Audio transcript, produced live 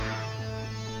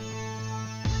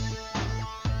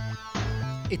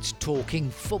It's Talking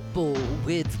Football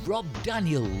with Rob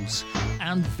Daniels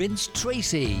and Vince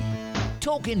Tracy.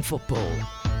 Talking Football.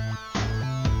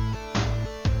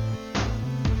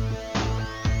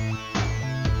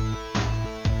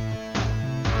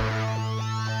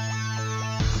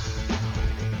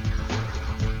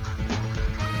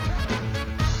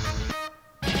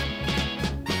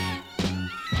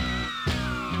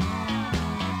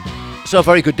 So, a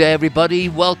very good day, everybody.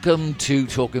 Welcome to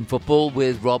Talking Football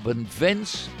with Rob and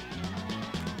Vince.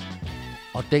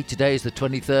 Our date today is the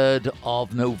 23rd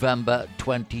of November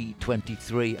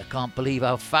 2023. I can't believe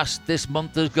how fast this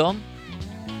month has gone.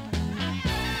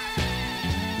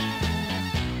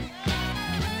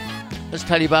 Let's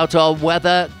tell you about our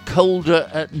weather. Colder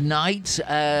at night,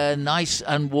 nice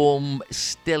and warm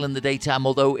still in the daytime,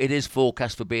 although it is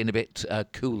forecast for being a bit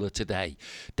cooler today.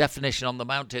 Definition on the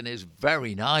mountain is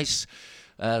very nice.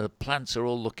 The plants are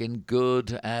all looking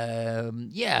good.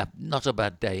 Not a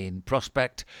bad day in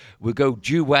prospect. We'll go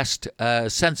due west,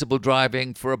 sensible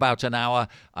driving for about an hour.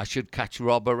 I should catch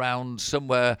Rob around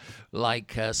somewhere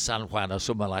like San Juan or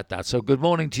somewhere like that. So good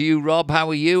morning to you, Rob. How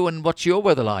are you and what's your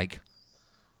weather like?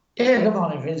 Yeah, good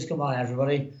morning, Vince. Good morning,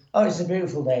 everybody. Oh, it's a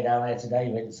beautiful day down here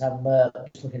today, Vince. I'm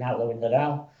just looking out the window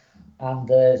now, and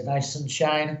it's nice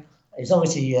sunshine. It's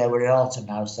obviously we're in autumn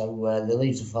now, so the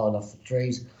leaves are falling off the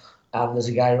trees, and there's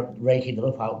a guy raking them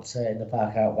up out in the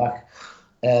park out back.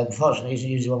 Fortunately, he's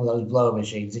using one of those blower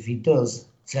machines. If he does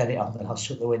turn it on, then I'll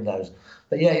shut the windows.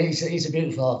 But yeah, it's a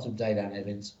beautiful autumn day down here,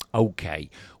 Vince. Okay.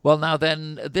 Well, now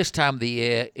then, this time of the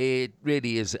year, it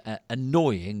really is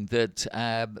annoying that,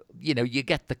 you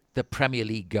get the Premier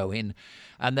League going,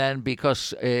 and then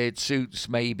because it suits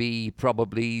maybe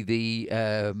probably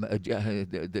I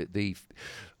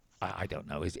don't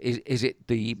know. Is it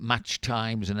the match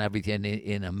times and everything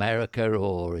in America,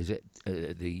 or is it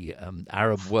the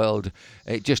Arab world?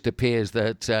 It just appears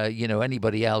that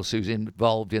anybody else who's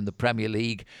involved in the Premier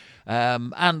League,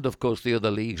 and of course the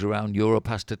other leagues around Europe,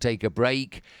 has to take a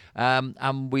break,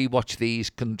 and we watch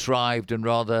these contrived and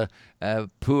rather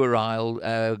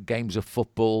puerile games of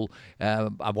football.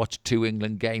 I watched 2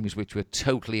 England games which were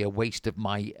totally a waste of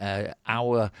my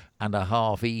hour and a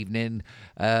half evening,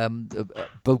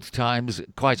 both times,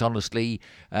 quite honestly.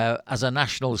 As a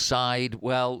national side,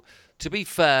 well, to be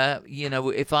fair,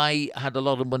 if I had a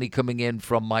lot of money coming in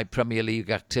from my Premier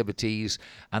League activities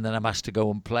and then I'm asked to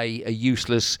go and play a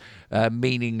useless,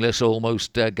 meaningless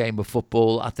almost game of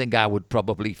football, I think I would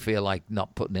probably feel like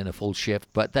not putting in a full shift.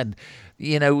 But then,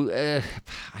 I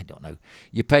don't know.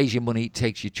 You pays your money,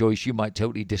 takes your choice. You might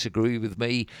totally disagree with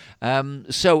me.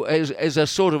 So as a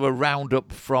sort of a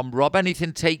roundup from Rob,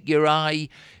 anything take your eye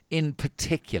in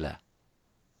particular?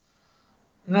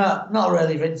 No, not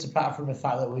really, Vince, apart from the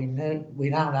fact that we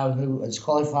now know who has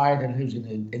qualified and who's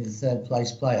in the third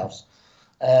place playoffs.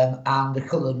 And a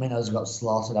couple of minnows got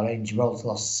slaughtered. I mean, Gibraltar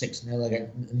lost 6-0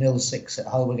 against 0-6 at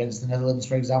home against the Netherlands,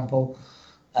 for example.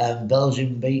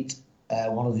 Belgium beat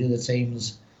one of the other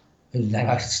teams whose name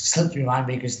I slipped to remind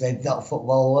me because they're not a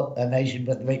football nation,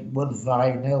 but they won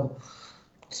 5-0.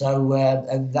 So,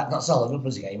 and that's all a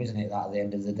numbers game, isn't it? That at the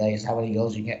end of the day, is how many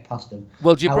goals you get past them.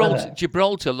 Well, However,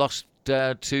 Gibraltar lost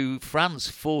to France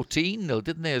 14-0,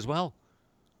 didn't they, as well?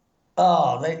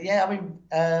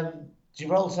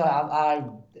 Gibraltar,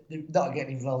 I'm not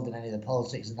getting involved in any of the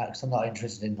politics and that because I'm not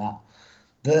interested in that.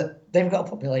 But they've got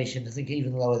a population, I think,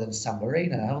 even lower than San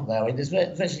Marino, haven't they? I mean, there's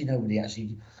virtually nobody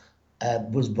actually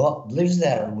lives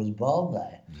there and was born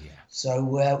there. Yeah.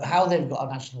 So how they've got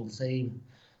a national team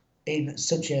in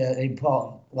such an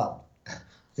important, well,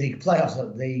 the playoffs,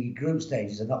 the group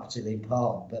stages are not particularly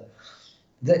important,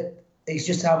 but it's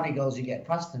just how many goals you get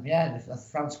past them, yeah. And if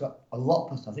France got a lot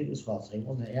past, I think it was 14,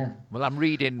 wasn't it? Yeah. Well, I'm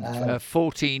reading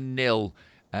 14-0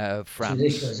 France. It's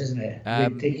ridiculous, isn't it?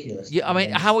 Ridiculous. Yeah, I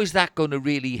mean, how is that going to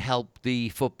really help the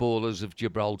footballers of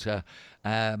Gibraltar?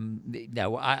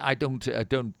 No, I don't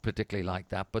particularly like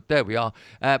that, but there we are.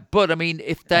 But I mean,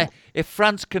 if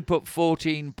France can put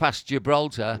 14 past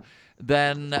Gibraltar,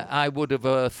 then I would have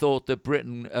thought that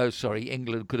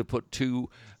England could have put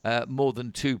more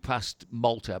than 2 past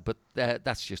Malta. But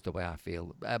that's just the way I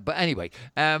feel. But anyway,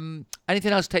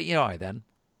 anything else take your eye then?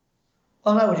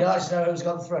 Oh no, would you like to know who's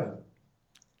gone through?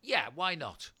 Yeah, why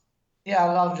not? Yeah,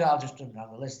 I'll just jump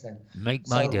down the list then. Make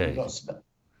my day.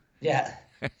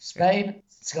 Spain,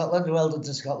 Scotland. Well done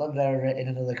to Scotland. They're in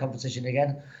another competition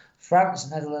again.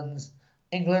 France, Netherlands,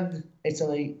 England,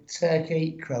 Italy,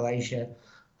 Turkey, Croatia,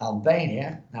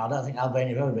 Albania. Now, I don't think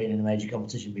Albania have ever been in a major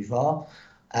competition before.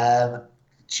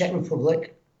 Czech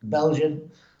Republic, Belgium,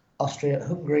 Austria,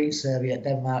 Hungary, Serbia,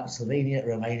 Denmark, Slovenia,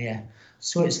 Romania,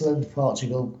 Switzerland,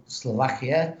 Portugal,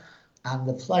 Slovakia, and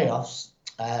the playoffs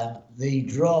The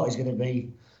draw is going to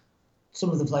be, some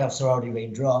of the playoffs are already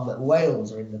being drawn, but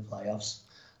Wales are in the playoffs,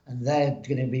 and they're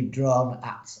going to be drawn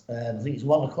at, I think it's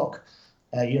 1 o'clock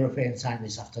European time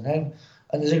this afternoon.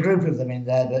 And there's a group of them in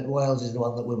there, but Wales is the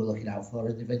one that we were looking out for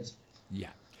in the event. Yeah.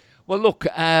 Well, look,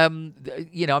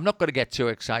 you know, I'm not going to get too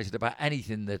excited about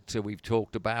anything that we've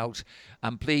talked about.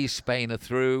 I'm pleased Spain are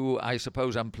through. I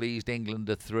suppose I'm pleased England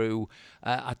are through.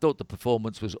 I thought the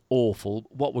performance was awful.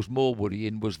 What was more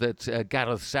worrying was that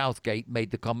Gareth Southgate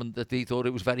made the comment that he thought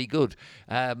it was very good.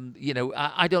 You know,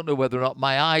 I don't know whether or not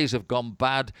my eyes have gone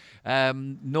bad.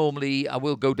 Normally, I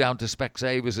will go down to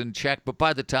Specsavers and check, but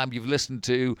by the time you've listened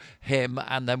to him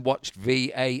and then watched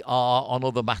VAR on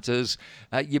other matters,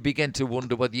 you begin to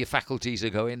wonder whether your faculties are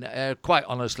going. Quite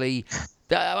honestly,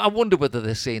 I wonder whether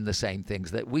they're seeing the same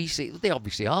things that we see. They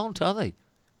obviously aren't, are they?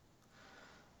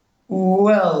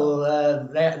 Well,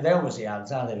 they obviously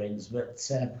aren't, are they, Vince? But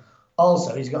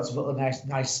also, he's got to put a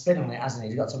nice spin on it, hasn't he?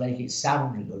 He's got to make it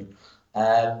sound good.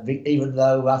 Even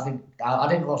though I think I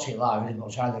didn't watch it live, I didn't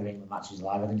watch either of England matches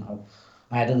live. I didn't have,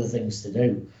 I had other things to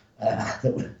do. I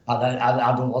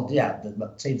don't want, yeah,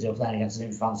 the teams who are playing against, I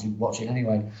didn't fancy watching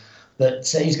anyway. But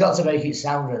he's got to make it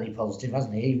sound really positive,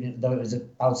 hasn't he? Even though it was,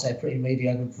 I would say, a pretty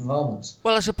mediocre performance.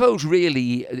 Well, I suppose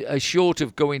really, short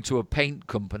of going to a paint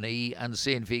company and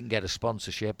seeing if he can get a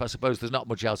sponsorship, I suppose there's not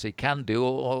much else he can do,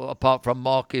 apart from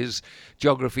mark his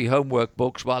geography homework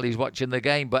books while he's watching the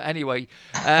game. But anyway,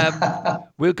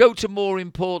 we'll go to more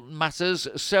important matters.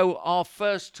 So our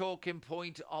first talking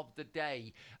point of the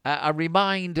day. I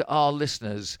remind our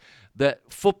listeners that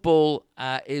football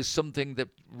is something that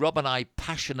Rob and I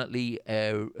passionately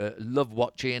love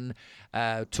watching,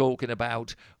 talking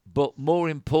about, but more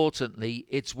importantly,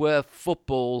 it's where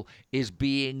football is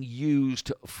being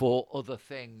used for other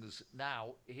things.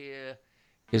 Now, here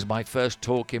is my first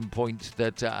talking point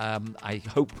that I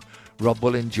hope Rob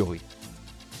will enjoy.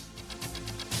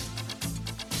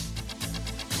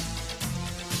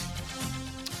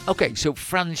 Okay, so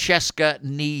Francesca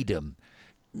Needham.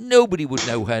 Nobody would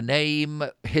know her name,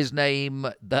 his name,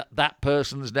 that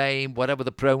person's name, whatever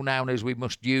the pronoun is we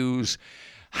must use,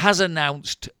 has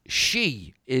announced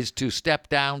she is to step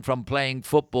down from playing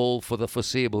football for the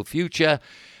foreseeable future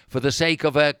for the sake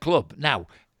of her club. Now,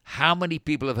 how many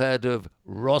people have heard of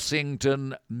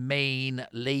Rossington Main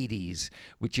Ladies,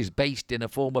 which is based in a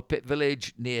former pit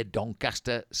village near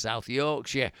Doncaster, South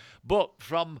Yorkshire? But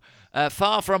from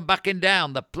far from backing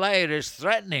down, the player is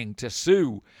threatening to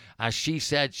sue, as she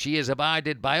said she has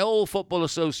abided by all Football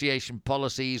Association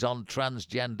policies on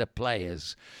transgender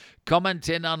players.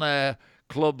 Commenting on her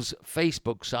club's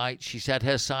Facebook site, she said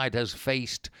her side has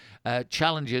faced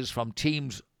challenges from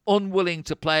teams unwilling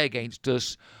to play against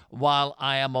us while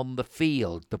I am on the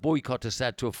field. The boycott is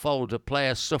said to have followed a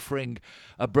player suffering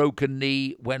a broken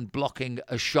knee when blocking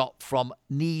a shot from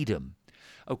Needham.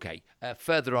 Okay,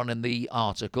 further on in the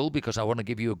article, because I want to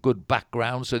give you a good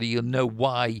background so that you'll know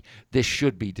why this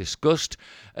should be discussed,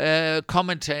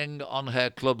 commenting on her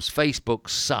club's Facebook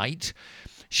site,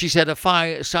 she said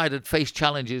her side had faced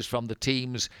challenges from the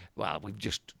teams. Well, we've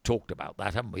just talked about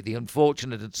that, haven't we? The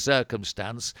unfortunate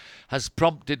circumstance has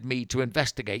prompted me to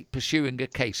investigate pursuing a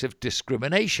case of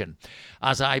discrimination,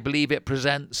 as I believe it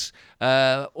presents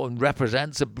and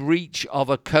represents a breach of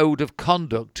a code of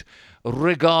conduct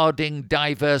regarding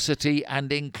diversity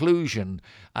and inclusion,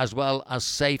 as well as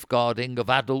safeguarding of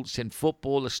adults in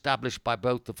football established by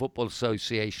both the Football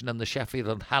Association and the Sheffield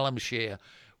and Hallamshire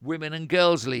Women and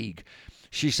Girls League.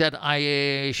 She said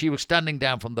she was standing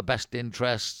down from the best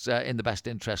interests in the best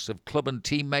interests of club and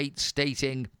teammates,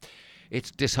 stating,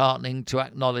 "It's disheartening to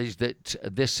acknowledge that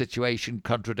this situation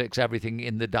contradicts everything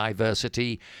in the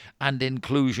diversity and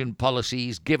inclusion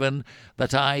policies, given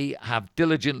that I have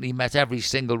diligently met every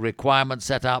single requirement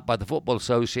set out by the Football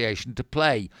Association to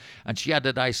play." And she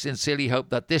added, "I sincerely hope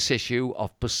that this issue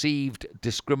of perceived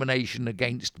discrimination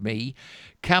against me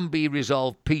can be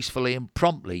resolved peacefully and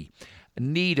promptly."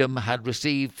 Needham had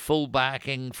received full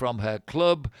backing from her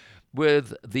club,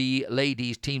 with the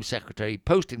ladies' team secretary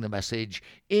posting the message,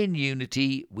 "In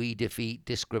unity, we defeat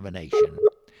discrimination."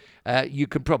 You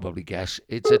can probably guess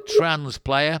it's a trans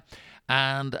player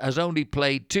and has only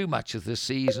played 2 matches this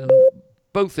season,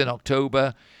 both in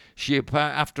October. She,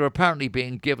 after apparently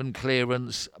being given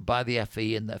clearance by the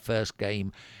FE in their first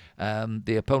game,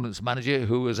 the opponent's manager,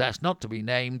 who was asked not to be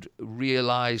named,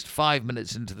 realised 5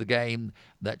 minutes into the game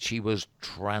that she was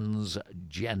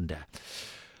transgender.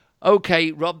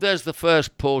 Okay, Rob, there's the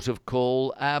first port of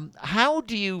call. How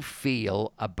do you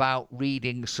feel about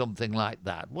reading something like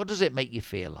that? What does it make you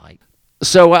feel like?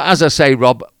 So, as I say,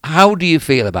 Rob, how do you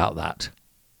feel about that?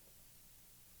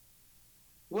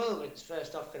 Well, Vince,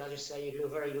 first off, can I just say you do a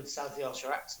very good South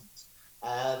Yorkshire accent?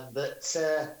 But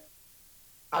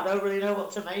I don't really know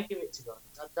what to make of it, to be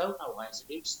honest. I don't know why it's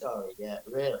a news story yet,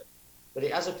 really. But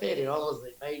it has appeared in all of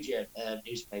the major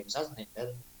newspapers, hasn't it? And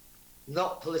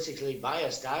not politically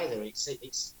biased either.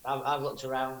 I've looked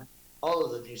around all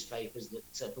of the newspapers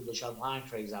that publish online,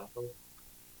 for example.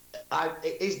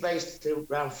 It is based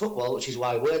around football, which is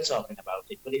why we're talking about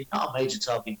it, but it's not a major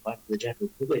talking point for the general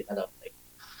public, I don't think.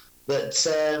 But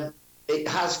it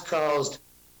has caused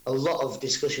a lot of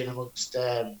discussion amongst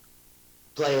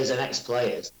players and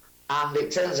ex-players. And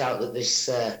it turns out that this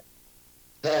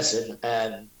person,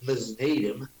 Ms.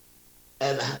 Needham,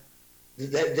 um,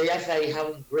 the FA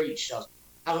haven't breached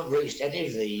any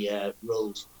of the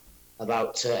rules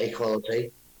about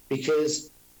equality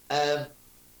because um,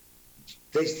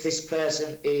 this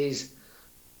person is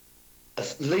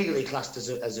legally classed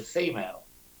as a female,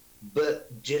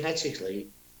 but genetically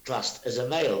classed as a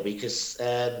male because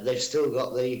they've still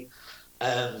got the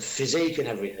physique and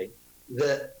everything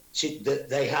that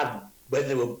they had when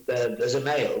they were as a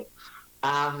male.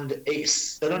 And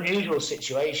it's an unusual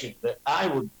situation, but I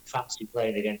would fancy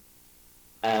playing against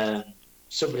um,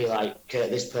 somebody like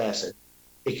this person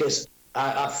because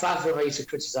far from me to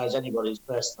criticise anybody's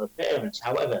personal appearance.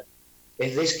 However,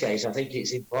 in this case, I think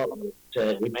it's important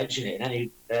that we mention it, and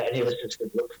any listeners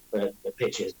could look for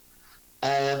pictures.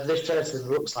 This person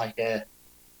looks like a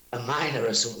miner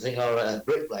or something, or a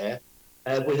bricklayer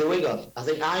with a wig on. I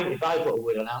think if I put a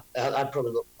wig on, I'd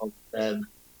probably look more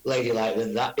ladylike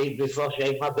than that, even before I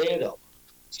shaved my beard off.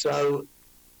 So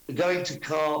going to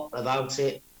court about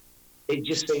it, it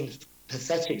just seems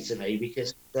pathetic to me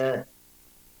because,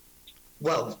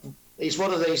 well, it's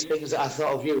one of these things that I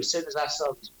thought of you. As soon as I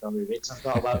saw this story, Vince, I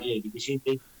thought about you because you've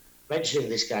been mentioning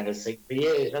this kind of thing for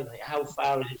years, haven't you? How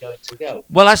far is it going to go?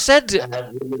 Well, I said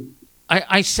Um,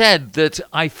 I said that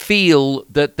I feel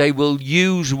that they will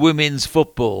use women's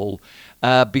football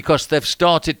because they've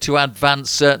started to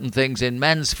advance certain things in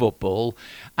men's football.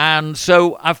 And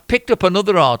so I've picked up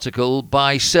another article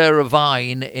by Sarah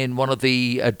Vine in one of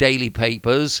the daily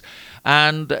papers.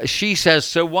 And she says,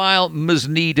 so while Ms.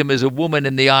 Needham is a woman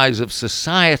in the eyes of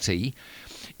society,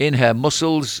 in her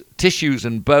muscles, tissues,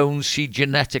 and bones, she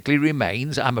genetically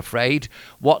remains, I'm afraid,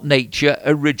 what nature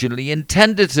originally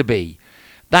intended to be.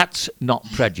 That's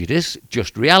not prejudice,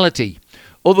 just reality.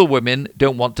 Other women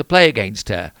don't want to play against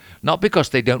her, not because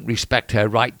they don't respect her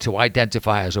right to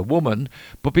identify as a woman,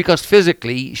 but because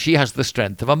physically she has the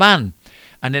strength of a man.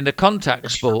 And in a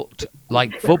contact sport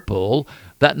like football,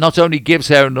 that not only gives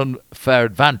her an unfair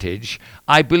advantage,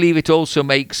 I believe it also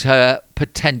makes her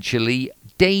potentially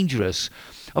dangerous.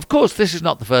 Of course, this is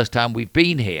not the first time we've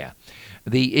been here.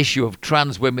 The issue of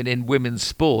trans women in women's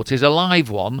sport is a live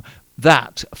one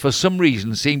that, for some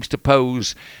reason, seems to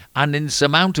pose an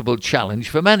insurmountable challenge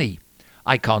for many.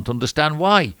 I can't understand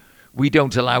why. We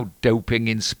don't allow doping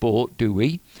in sport, do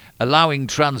we? Allowing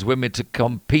trans women to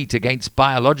compete against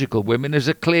biological women is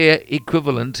a clear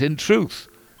equivalent in truth.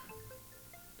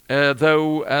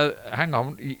 Hang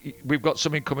on, we've got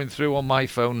something coming through on my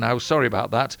phone now. Sorry about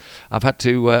that. I've had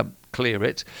to clear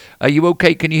it. Are you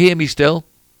okay? Can you hear me still?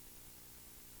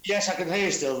 Yes, I can hear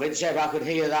you still, Vince. Yeah, but I could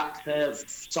hear that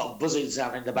sort of buzzing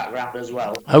sound in the background as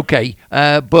well. Okay,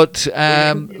 but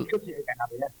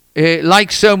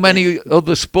like so many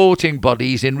other sporting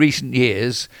bodies in recent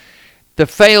years, they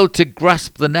failed to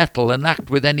grasp the nettle and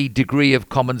act with any degree of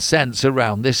common sense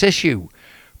around this issue,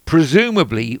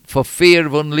 presumably for fear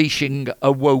of unleashing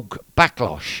a woke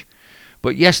backlash.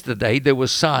 But yesterday there were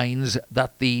signs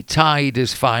that the tide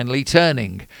is finally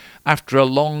turning. After a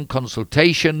long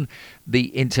consultation,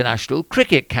 the International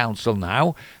Cricket Council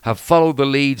now have followed the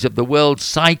leads of the world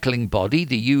cycling body,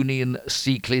 the Union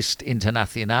Cycliste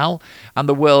Internationale, and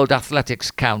the World Athletics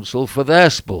Council for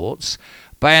their sports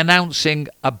by announcing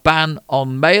a ban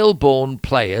on male-born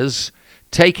players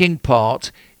taking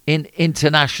part in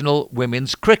international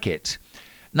women's cricket.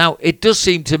 Now, it does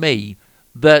seem to me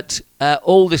that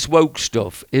all this woke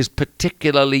stuff is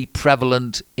particularly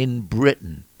prevalent in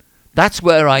Britain. That's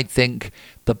where I think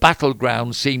the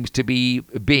battleground seems to be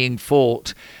being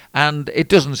fought, and it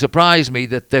doesn't surprise me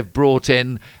that they've brought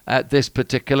in this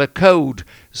particular code.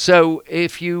 So,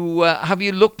 if you have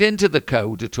you looked into the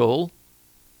code at all?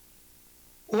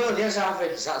 Well, yes, I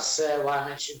think that's why I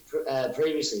mentioned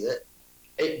previously that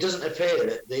it doesn't appear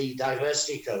that the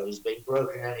diversity code has been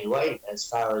broken in any way as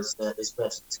far as this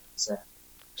person is concerned.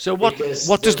 So, what does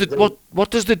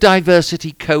the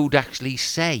diversity code actually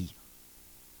say?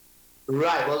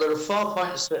 Right, well, there are 4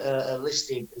 points that are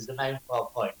listed as the main 4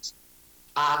 points.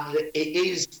 And it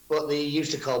is what they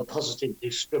used to call positive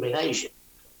discrimination.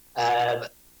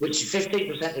 which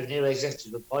 15% of new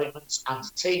executive appointments and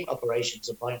team operations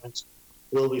appointments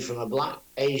will be from a black,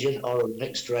 Asian, or a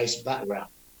mixed race background,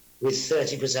 with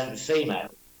 30% female.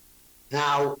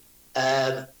 Now,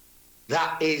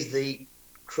 that is the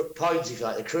point, if you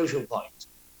like, the crucial point,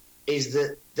 is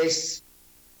that this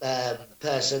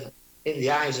person, in the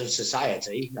eyes of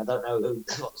society, I don't know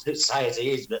what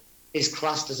society is, but is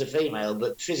classed as a female,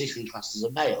 but physically classed as a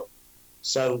male.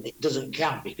 So it doesn't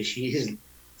count because she isn't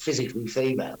physically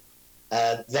female.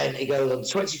 Then it goes on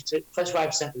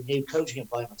 25% of new coaching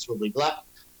appointments will be black,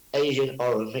 Asian,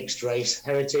 or a mixed race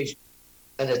heritage,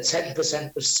 and a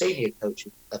 10% of senior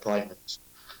coaching appointments.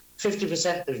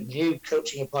 50% of new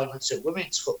coaching appointments at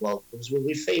women's football clubs will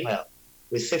be female,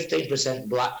 with 15%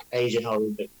 black, Asian, or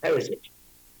a mixed heritage.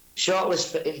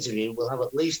 Shortlist for interview will have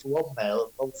at least one male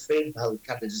and one female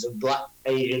candidates of black,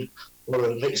 Asian, or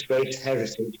a mixed race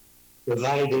heritage,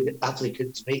 provided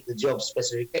applicants meet the job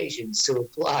specifications to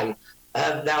apply.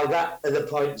 Now that are the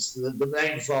points, the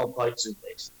main 4 points of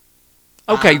this.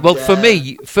 Okay, and, well, for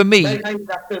me, make of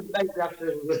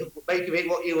it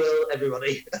what you will,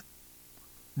 everybody.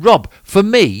 Rob, for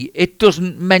me, it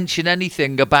doesn't mention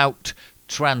anything about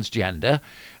transgender.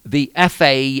 The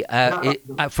FA,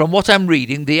 from what I'm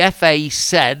reading, the FA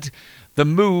said the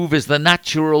move is the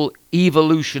natural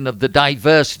evolution of the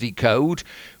diversity code,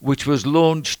 which was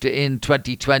launched in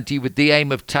 2020 with the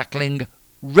aim of tackling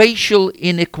racial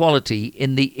inequality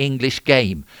in the English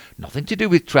game. Nothing to do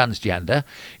with transgender.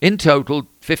 In total,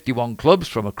 51 clubs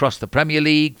from across the Premier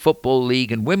League, Football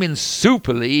League and Women's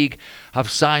Super League have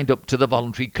signed up to the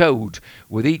voluntary code,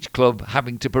 with each club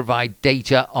having to provide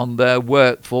data on their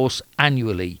workforce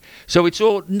annually. So it's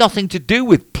all nothing to do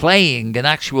with playing and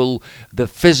the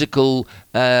physical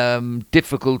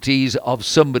difficulties of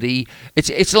somebody.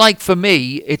 It's like, for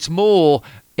me, it's more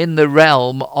in the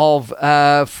realm of,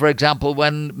 for example,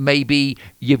 when maybe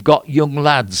you've got young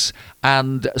lads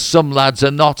and some lads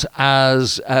are not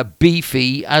as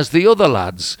beefy as the other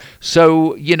lads.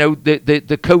 So,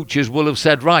 the coaches will have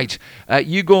said, right,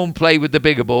 you go and play with the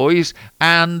bigger boys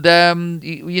and,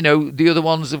 the other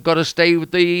ones have got to stay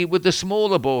with the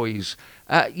smaller boys.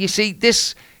 You see,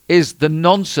 this is the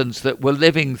nonsense that we're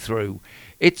living through.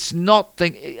 It's not...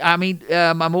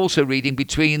 I'm also reading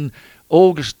between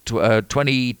August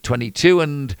 2022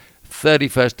 and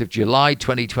 31st of July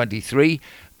 2023,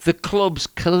 the clubs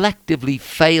collectively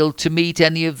failed to meet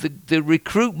any of the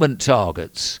recruitment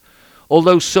targets,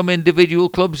 although some individual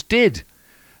clubs did.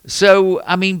 So,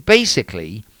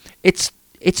 basically, it's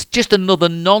just another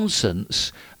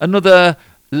nonsense, another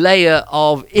layer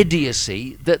of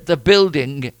idiocy that they're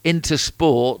building into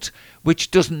sport, which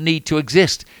doesn't need to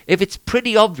exist. If it's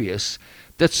pretty obvious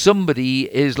that somebody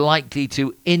is likely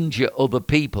to injure other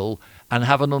people and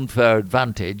have an unfair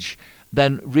advantage,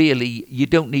 then really you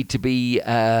don't need to be,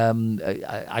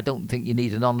 I don't think you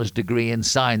need an honours degree in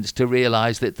science to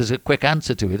realise that there's a quick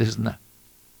answer to it, isn't there?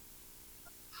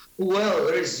 Well,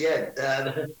 there is, yeah.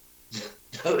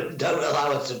 Don't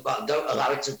allow it to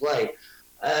play.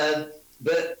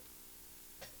 But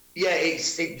yeah,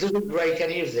 it doesn't break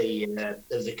any of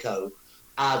the code,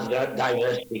 and the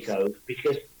diversity code,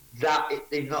 because that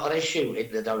is not an issue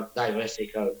in the diversity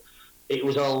code. It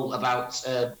was all about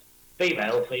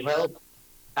female,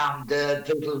 and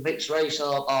people of mixed race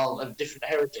or of different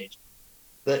heritage.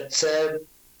 But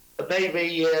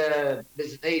maybe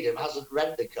Ms. Needham hasn't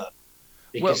read the code,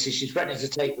 because if she's threatening to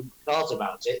take the court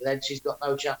about it, then she's got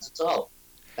no chance at all.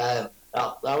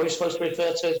 Are we supposed to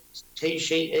refer to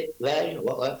T-sheet it there or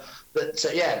whatever? But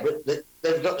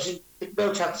they've got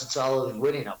no chance at all of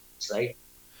winning, obviously.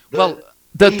 But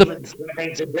even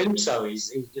threatening to do so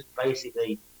is just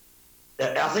basically...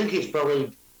 I think it's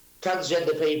probably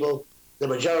transgender people, the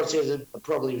majority of them are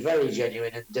probably very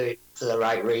genuine and do it for the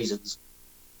right reasons,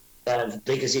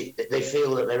 because they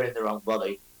feel that they're in the wrong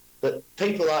body. But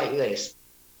people like this,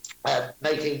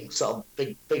 making sort of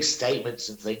big statements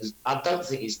and things, I don't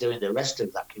think it's doing the rest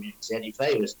of that community any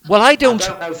favours. Well, I don't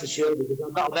know for sure, because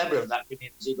I'm not a member of that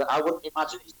community, but I wouldn't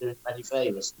imagine it's doing any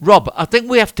favours. Rob, I think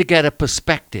we have to get a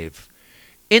perspective.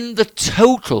 In the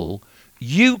total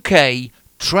UK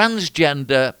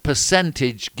transgender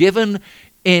percentage given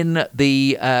in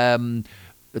the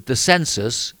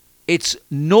census, it's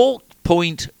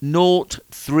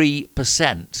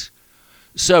 0.03%.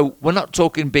 So we're not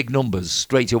talking big numbers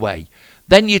straight away.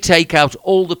 Then you take out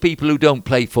all the people who don't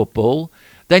play football.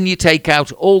 Then you take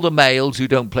out all the males who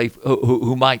don't play,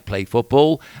 who might play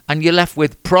football, and you're left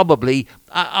with probably,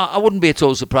 I wouldn't be at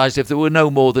all surprised if there were no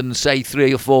more than, say,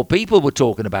 3 or 4 people we're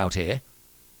talking about here.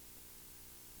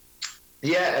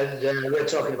 Yeah, and we're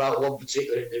talking about one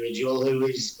particular individual who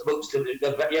is amongst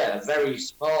a very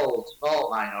small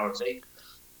minority,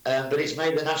 but it's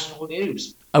made the national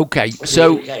news Okay, in the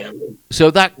so UK.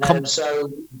 so that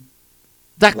So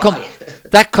that why?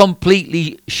 that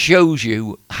completely shows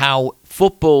you how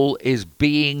football is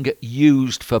being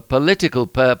used for political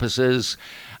purposes,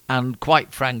 and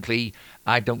quite frankly,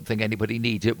 I don't think anybody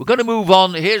needs it. We're going to move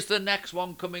on. Here's the next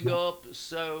one coming up.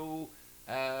 So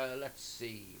let's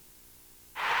see.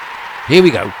 Here we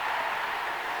go.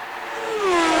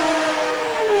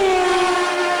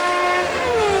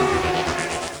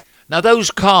 Now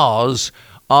those cars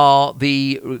are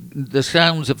the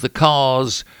sounds of the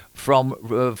cars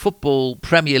from football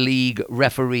Premier League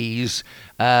referees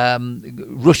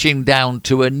rushing down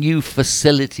to a new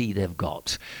facility they've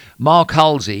got. Mark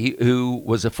Halsey, who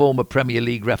was a former Premier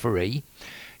League referee,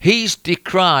 he's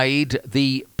decried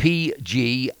the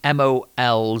PGMOL's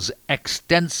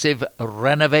extensive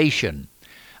renovation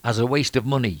as a waste of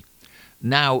money.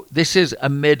 Now, this is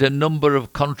amid a number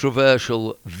of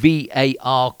controversial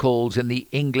VAR calls in the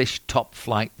English top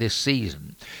flight this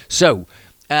season. So,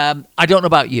 I don't know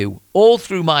about you. All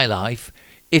through my life,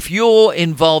 if you're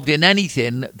involved in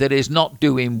anything that is not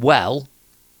doing well,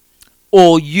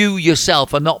 or you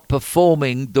yourself are not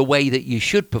performing the way that you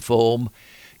should perform,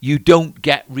 you don't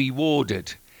get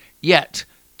rewarded. Yet,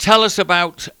 tell us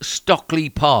about Stockley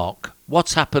Park.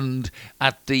 What's happened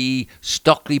at the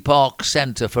Stockley Park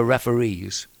Centre for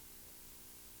referees?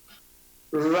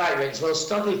 Right, Vince. Well,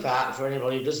 Stockley Park, for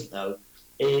anybody who doesn't know,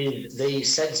 is the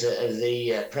centre of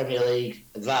the Premier League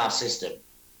VAR system.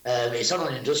 It's on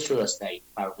an industrial estate,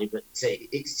 apparently, but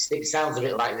it sounds a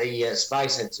bit like the Spy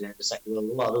Centre in the Second World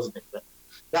War, doesn't it? But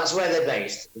that's where they're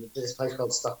based, in this place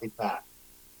called Stockley Park.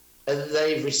 And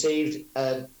they've received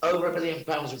over £1 million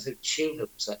worth of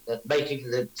tune-ups, making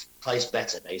the place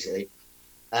better, basically,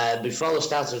 before the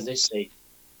start of this season,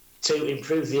 to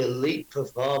improve the elite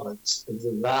performance of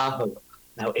the VAR.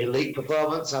 Now, elite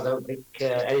performance, I don't think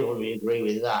anyone would agree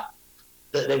with that.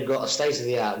 But they've got a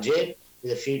state-of-the-art gym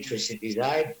with a futuristic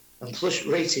design and plush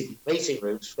meeting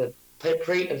rooms for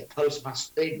pre- and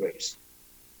post-match debriefs.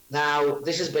 Now,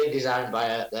 this has been designed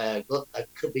by a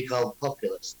company called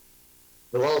Populous,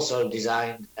 who also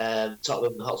designed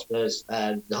Tottenham Hotspur's,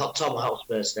 the Tottenham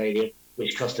Hotspur Stadium,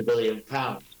 which cost £1 billion.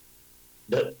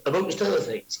 But amongst other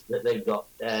things that they've got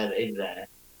in there,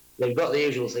 they've got the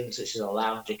usual things such as a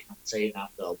lounge, a canteen,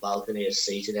 outdoor balcony, a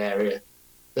seating area.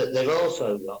 But they've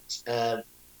also got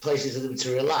places for them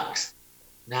to relax.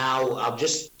 Now, I'm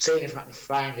just seeing if I can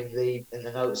find in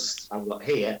the notes I've got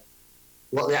here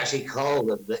what they actually call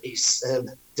them. But it's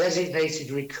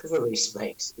designated recovery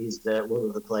space is one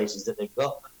of the places that they've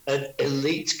got. An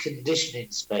elite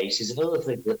conditioning space is another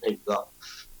thing that they've got.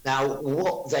 Now,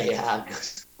 what they are,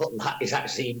 what that is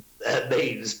actually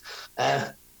means,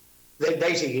 they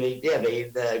basically being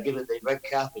given the red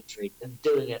carpet treatment and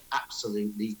doing an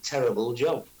absolutely terrible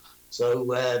job. So,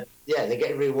 they're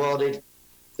getting rewarded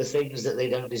for things that they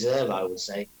don't deserve, I would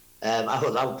say. I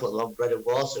would put them on bread and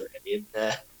water really,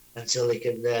 until they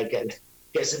can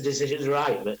get some decisions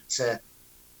right. But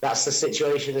that's the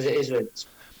situation as it is, Vince.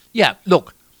 Yeah,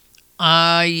 look,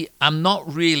 I am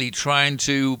not really trying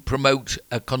to promote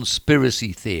a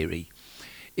conspiracy theory,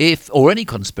 or any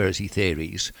conspiracy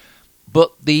theories,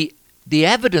 but the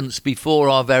evidence before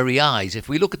our very eyes. If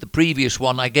we look at the previous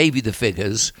one, I gave you the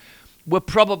figures. We're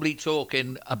probably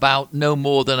talking about no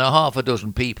more than a half a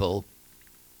dozen people,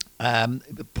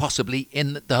 possibly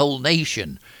in the whole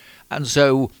nation. And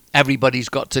so everybody's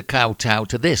got to kowtow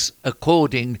to this,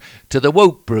 according to the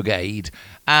woke brigade.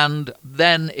 And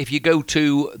then if you go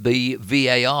to the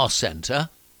VAR centre,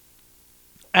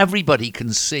 everybody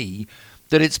can see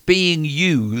that it's being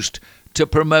used to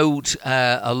promote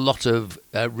a lot of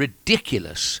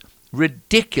ridiculous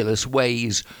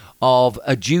ways of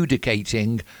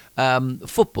adjudicating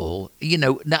football. You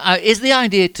know, now, is the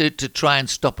idea to try and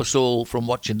stop us all from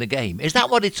watching the game? Is that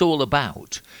what it's all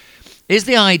about? Is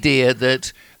the idea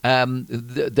that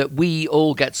that we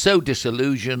all get so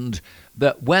disillusioned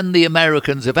that when the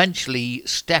Americans eventually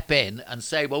step in and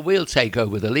say, well, we'll take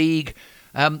over the league,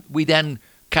 we then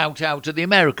kowtow to the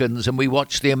Americans and we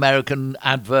watch the American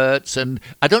adverts? And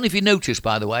I don't know if you noticed,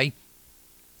 by the way,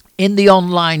 in the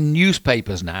online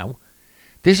newspapers now,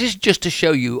 this is just to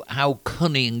show you how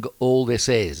cunning all this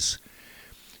is.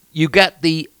 You get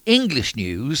the English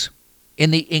news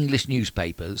in the English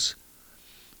newspapers,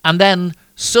 and then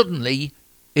suddenly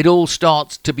it all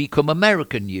starts to become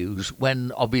American news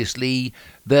when obviously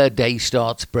their day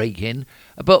starts breaking.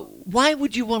 But why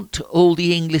would you want all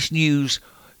the English news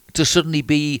to suddenly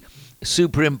be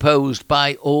superimposed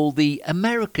by all the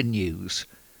American news?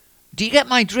 Do you get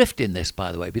my drift in this,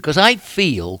 by the way? Because I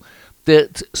feel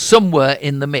that somewhere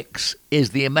in the mix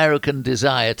is the American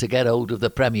desire to get hold of the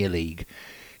Premier League.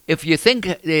 If you think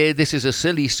this is a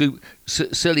silly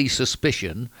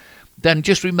suspicion, then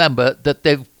just remember that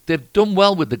they've done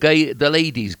well with the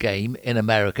ladies' game in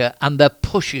America, and they're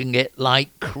pushing it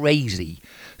like crazy.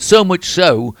 So much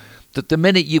so that the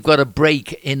minute you've got a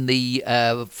break in the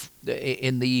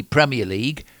Premier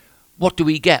League, what do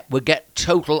we get? We get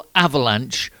total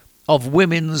avalanche of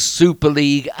women's Super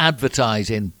League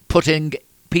advertising, putting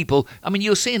people. I mean,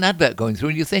 you'll see an advert going through,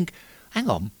 and you think, "Hang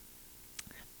on,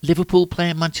 Liverpool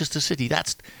playing Manchester City.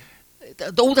 That's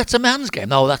a man's game.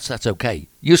 No, that's okay."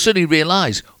 You suddenly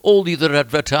realise all the other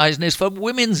advertising is for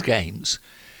women's games.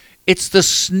 It's the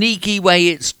sneaky way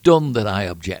it's done that I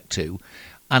object to,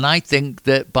 and I think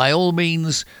that by all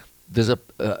means there's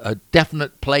a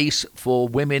definite place for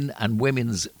women and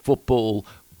women's football,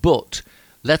 but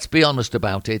let's be honest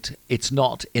about it, it's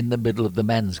not in the middle of the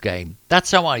men's game.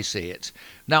 That's how I see it.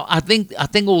 Now, I think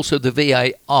also the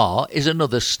VAR is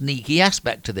another sneaky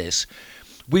aspect to this.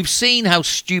 We've seen how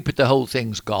stupid the whole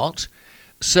thing's got.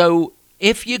 So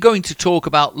if you're going to talk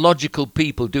about logical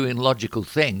people doing logical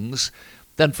things,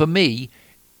 then for me,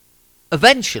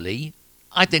 eventually,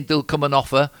 I think there'll come an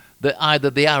offer that either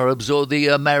the Arabs or the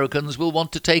Americans will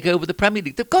want to take over the Premier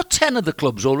League. They've got 10 of the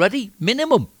clubs already,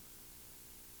 minimum.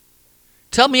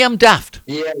 Tell me I'm daft.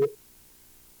 Yeah.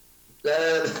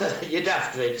 You're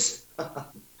daft, Vince.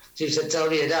 She said, tell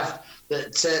me you're daft.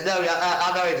 But no,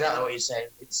 I know exactly what you're saying.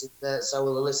 So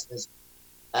will the listeners.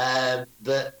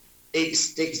 But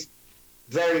it's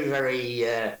very, very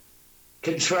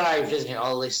contrived, isn't it?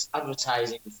 All this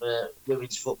advertising for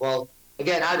women's football.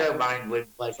 Again, I don't mind women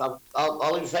playing. I'm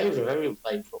all in favour of everyone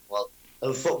playing football.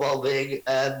 And football being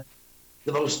the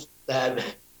most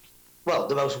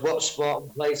the most watched sport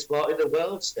and played sport in the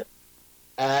world still.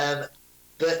 But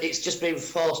it's just been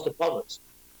forced upon us.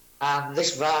 And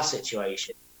this VAR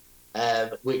situation,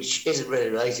 which isn't really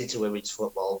related to women's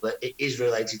football, but it is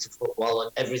related to football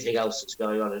and everything else that's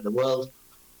going on in the world.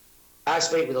 I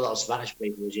speak with a lot of Spanish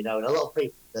people, as you know, and a lot of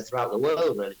people throughout the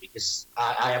world, really, because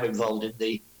I am involved in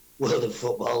the world of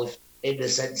football in the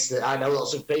sense that I know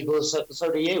lots of people,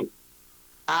 so do you.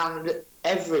 And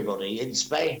everybody in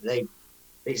Spain,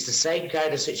 it's the same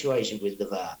kind of situation with the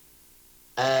VAR.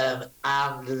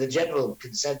 And the general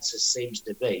consensus seems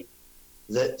to be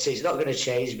that it's not going to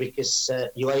change because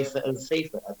UEFA and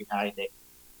FIFA are behind it.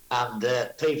 And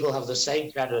people have the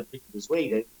same kind of opinion as we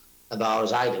do, about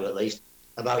as I do at least,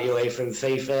 about UEFA and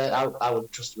FIFA. I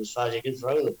wouldn't trust them as far as you can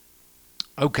throw them.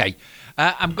 Okay.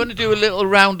 I'm going to do a little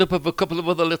roundup of a couple of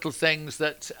other little things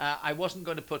that I wasn't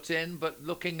going to put in, but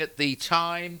looking at the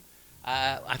time,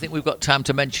 I think we've got time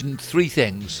to mention 3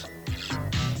 things.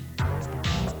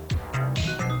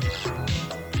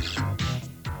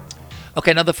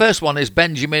 Okay, now the first one is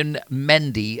Benjamin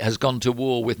Mendy has gone to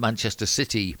war with Manchester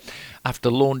City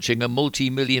after launching a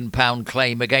multi-million-pound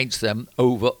claim against them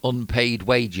over unpaid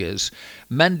wages.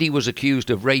 Mendy was accused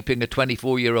of raping a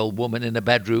 24-year-old woman in a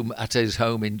bedroom at his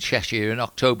home in Cheshire in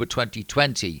October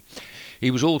 2020.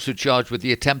 He was also charged with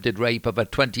the attempted rape of a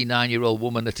 29-year-old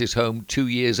woman at his home 2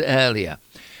 years earlier.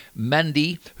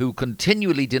 Mendy, who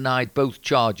continually denied both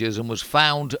charges and was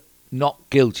found not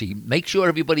guilty. Make sure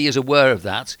everybody is aware of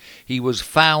that. He was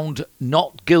found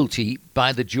not guilty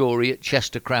by the jury at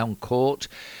Chester Crown Court.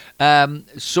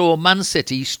 Saw Man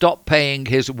City stop paying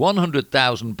his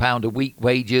 £100,000 a week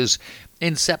wages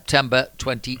in September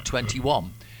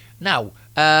 2021. Now,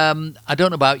 I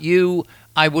don't know about you.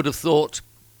 I would have thought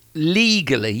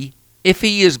legally, if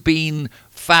he has been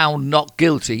found not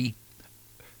guilty,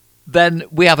 then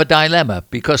we have a dilemma,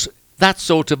 because that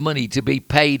sort of money to be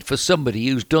paid for somebody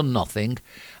who's done nothing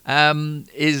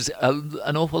is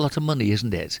an awful lot of money,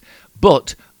 isn't it?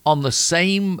 But on the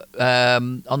same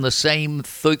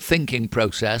thinking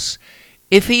process,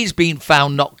 if he's been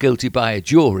found not guilty by a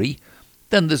jury,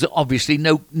 then there's obviously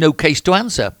no case to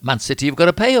answer. Man City have got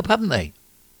to pay up, haven't they?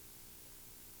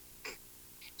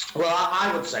 Well,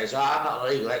 I would say so. I'm not a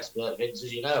legal expert, Vince,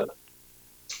 as you know.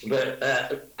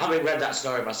 But having read that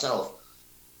story myself,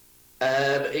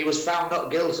 he was found not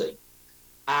guilty,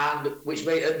 and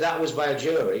that was by a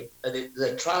jury, and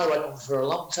the trial went on for a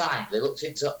long time. They looked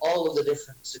into all of the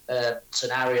different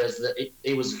scenarios that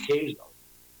he was accused of,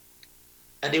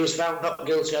 and he was found not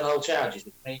guilty on all charges,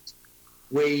 which means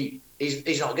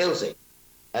he's not guilty.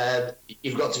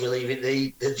 You've got to believe in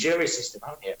the jury system,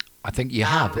 haven't you? I think you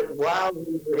have. While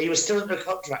he was still under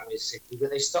contract with City,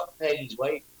 but they stopped paying his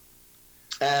wage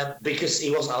because he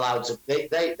wasn't allowed to. They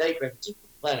prevented him from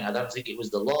playing. I don't think it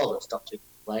was the law that stopped him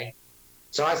from playing.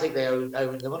 So I think they owe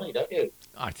him the money, don't you?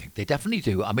 I think they definitely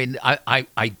do. I mean,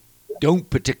 I don't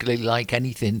particularly like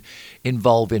anything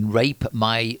involving rape.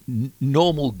 My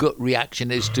normal gut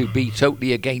reaction is to be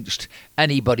totally against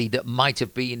anybody that might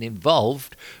have been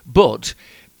involved. But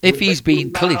if he's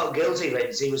been found clear, not guilty,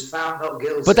 Vince. He was found not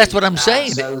guilty. but that's what I'm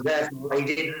saying. So therefore, he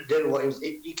didn't do what he was.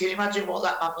 You can imagine what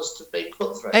that man must have been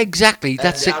put through. Exactly. And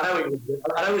That's it. I know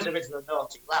he was a bit of a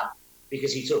naughty lad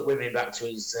because he took women back to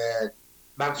his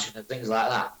mansion and things like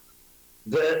that.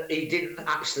 But he didn't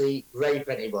actually rape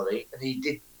anybody, and he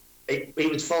did. He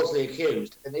was falsely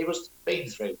accused, and he must have been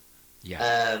through.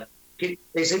 Yeah.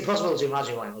 It's impossible to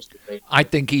imagine what he must have been. I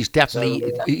think he's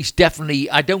definitely.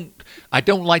 I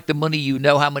don't like the money. You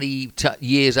know how many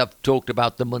years I've talked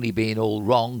about the money being all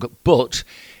wrong, but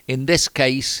in this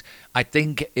case, I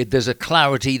think there's a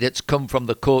clarity that's come from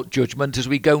the court judgment as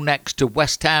we go next to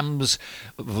West Ham's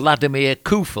Vladimir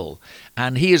Kufel.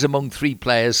 And he is among 3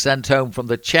 players sent home from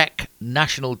the Czech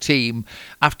national team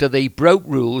after they broke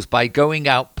rules by going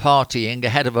out partying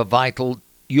ahead of a vital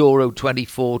Euro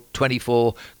 24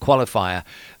 qualifier.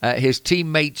 His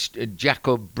teammates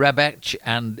Jakub Brebec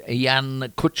and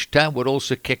Jan Kuchta were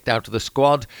also kicked out of the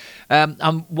squad.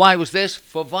 And why was this?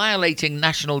 For violating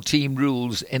national team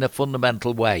rules in a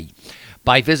fundamental way.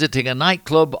 By visiting a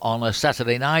nightclub on a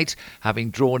Saturday night,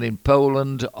 having drawn in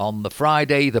Poland on the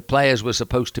Friday, the players were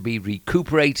supposed to be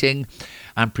recuperating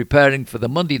and preparing for the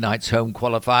Monday night's home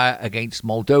qualifier against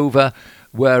Moldova,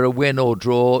 where a win or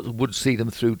draw would see them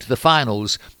through to the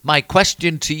finals. My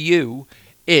question to you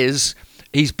is,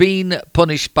 he's been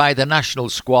punished by the national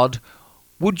squad.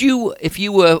 Would you, if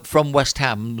you were from West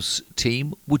Ham's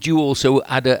team, would you also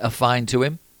add a fine to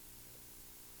him?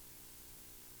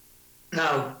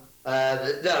 No.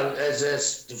 No,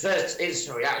 the first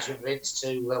instant reaction, Vince,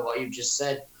 to what you've just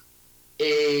said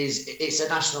is it's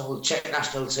a Czech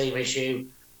national team issue.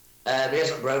 He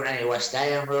hasn't broken any West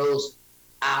Ham rules,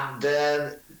 and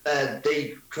the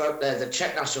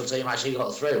Czech national team actually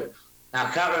got through. Now, I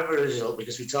can't remember the result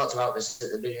because we talked about this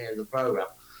at the beginning of the programme.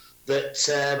 But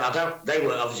they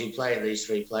weren't obviously playing, these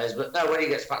 3 players. But no, when he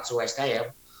gets back to West Ham,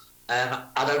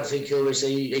 I don't think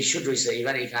he should receive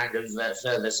any kind of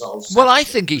further sort of sanction. Well, I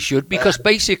think he should, because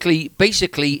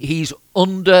basically he's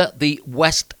under the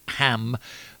West Ham.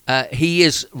 He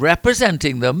is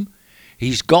representing them.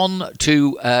 He's gone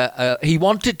to. He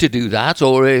wanted to do that,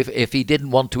 or if he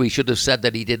didn't want to, he should have said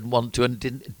that he didn't want to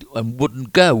and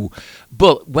wouldn't go.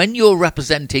 But when you're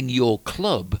representing your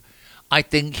club, I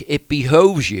think it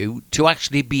behoves you to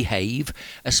actually behave,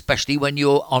 especially when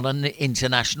you're on an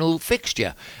international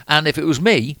fixture. And if it was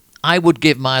me, I would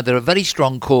give him either a very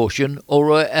strong caution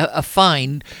or a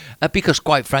fine, because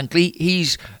quite frankly,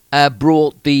 he's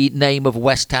brought the name of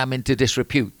West Ham into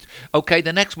disrepute. Okay,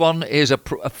 the next one is a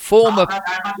former... I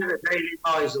imagine that David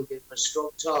Moyes will give him a strong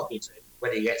talking to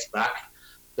when he gets back.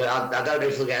 But I don't know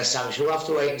if he'll get a sanction. We'll have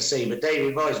to wait and see. But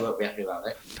David Moyes won't be happy about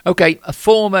it. Okay, a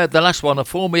former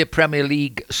Premier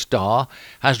League star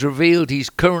has revealed he's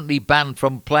currently banned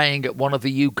from playing at one of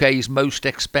the UK's most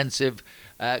expensive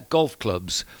golf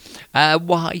clubs.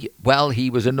 Why? Well, he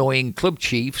was annoying club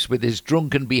chiefs with his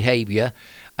drunken behaviour.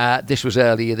 This was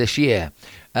earlier this year.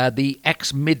 The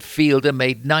ex-midfielder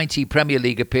made 90 Premier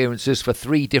League appearances for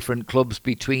 3 different clubs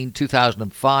between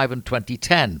 2005 and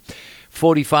 2010.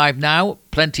 45 now,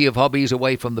 plenty of hobbies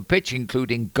away from the pitch,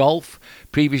 including golf.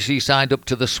 Previously signed up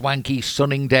to the swanky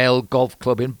Sunningdale Golf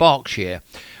Club in Berkshire,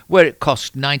 where it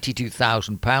cost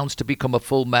 £92,000 to become a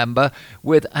full member,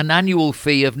 with an annual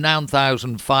fee of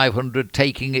 £9,500,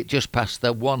 taking it just past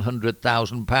the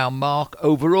 £100,000 mark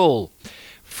overall.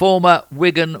 Former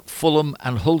Wigan, Fulham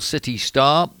and Hull City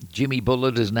star, Jimmy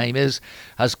Bullard his name is,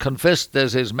 has confessed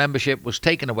that his membership was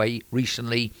taken away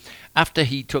recently after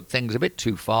he took things a bit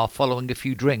too far following a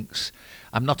few drinks.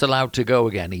 I'm not allowed to go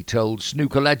again, he told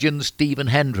snooker legend Stephen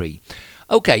Hendry.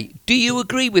 Okay, do you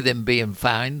agree with him being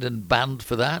fined and banned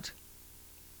for that?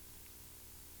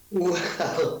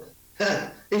 Well,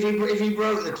 if he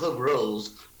broke the club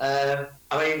rules, I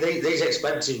mean, these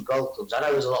expensive golf clubs, I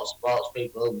know there's a lot of sports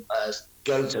people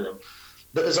go to them,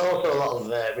 but there's also a lot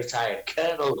of retired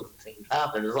colonels and things,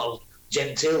 aren't there? There's a lot of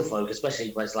genteel folk, especially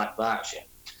in places like Berkshire.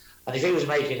 And if he was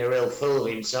making a real fool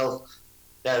of himself,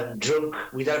 drunk,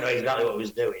 we don't know exactly what he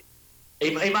was doing.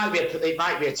 It might be a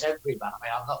temporary ban. I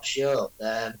mean, I'm not sure.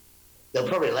 They'll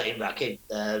probably let him back in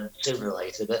sooner or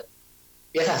later. But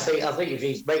yeah, I think if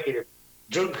he's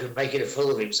drunk and making a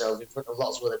fool of himself in front of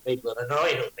lots of other people and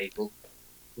annoying other people,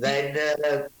 then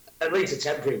at least a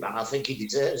temporary ban. I think he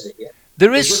deserves it. Yeah.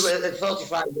 There is. At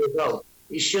 45 years old,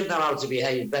 he should know how to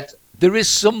behave better. there is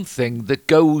something that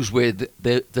goes with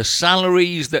the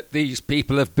salaries that these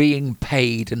people have been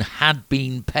paid and had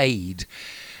been paid.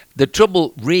 The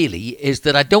trouble really is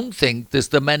that I don't think there's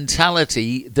the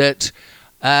mentality that,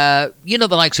 the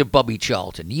likes of Bobby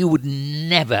Charlton. You would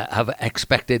never have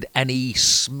expected any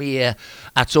smear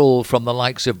at all from the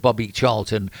likes of Bobby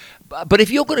Charlton. But if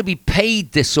you're going to be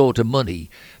paid this sort of money,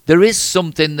 there is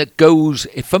something that goes,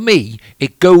 for me,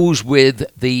 it goes with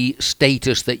the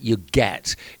status that you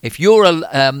get. If you're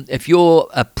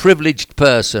a privileged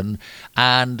person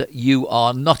and you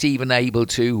are not even able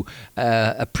to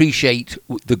appreciate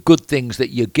the good things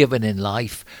that you're given in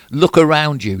life, look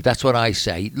around you. That's what I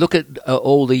say. Look at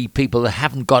all the people that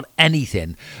haven't got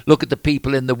anything. Look at the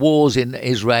people in the wars in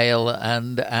Israel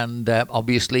and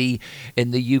obviously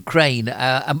in the Ukraine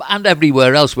and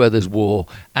everywhere else where there's war.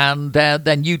 And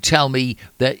then you tell me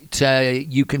that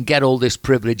you can get all this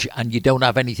privilege and you don't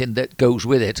have anything that goes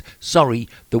with it. Sorry,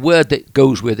 the word that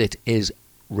goes with it is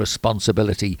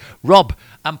responsibility. Rob,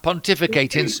 I'm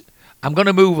pontificating. I'm going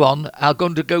to move on. I'm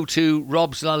going to go to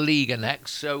Rob's La Liga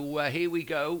next. So here we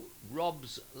go.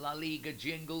 Rob's La Liga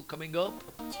jingle coming up.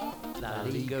 La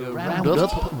Liga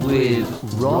Roundup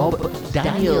with Rob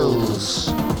Daniels.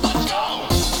 Let's go!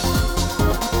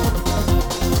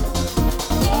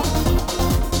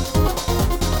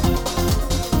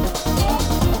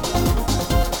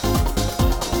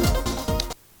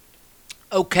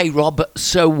 Okay, Rob,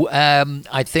 so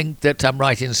I think that I'm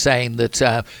right in saying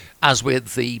that as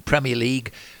with the Premier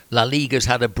League, La Liga's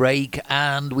had a break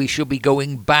and we should be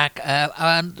going back.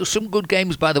 And there's some good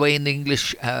games, by the way, in the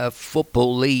English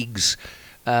football leagues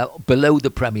below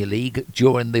the Premier League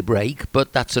during the break,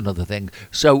 but that's another thing.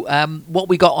 So what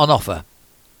we got on offer?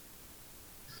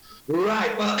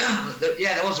 Right, well,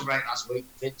 there was a break last week,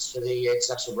 Vince, for the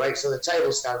international break. So the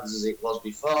table stands as it was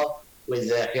before,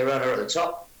 with Girona at the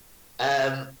top.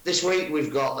 This week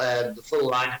we've got the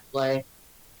full lineup playing.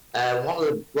 One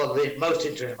of the most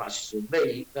interesting matches for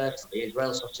me personally is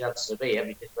Real Sociedad Sevilla,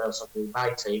 because Real Sociedad is my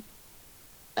team,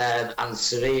 and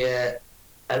Sevilla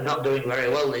are not doing very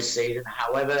well this season.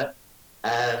 However,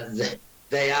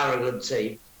 they are a good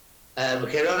team.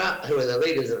 Girona, who are the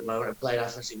leaders at the moment, are playing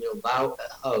Athletic Bilbao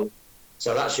at home,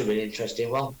 so that should be an interesting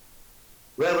one.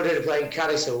 Real Madrid are playing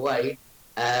Cadiz away.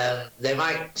 They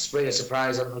might spring a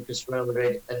surprise on them because Real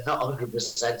Madrid are not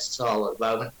 100% at all at the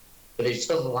moment, but it's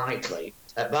unlikely.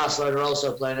 Barcelona are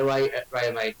also playing away at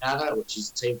Rayo Vallecano, which is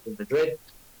a team from Madrid.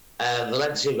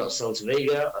 Valencia have got Celta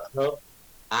Vigo at home.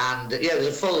 And there's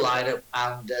a full lineup,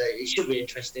 and it should be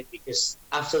interesting because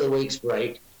after the week's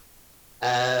break,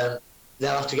 they'll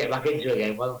have to get back into a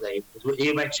game, won't they? As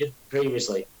you mentioned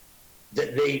previously,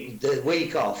 the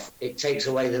week off, it takes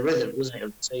away the rhythm, doesn't it,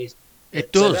 of the season?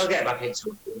 It does. So they'll get back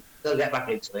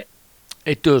into it.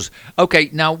 It does. Okay,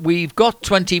 now we've got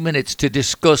 20 minutes to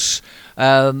discuss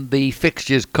the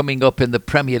fixtures coming up in the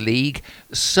Premier League.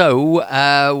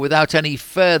 So, without any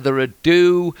further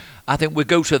ado, I think we'll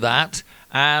go to that.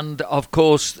 And, of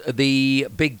course, the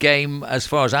big game, as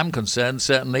far as I'm concerned,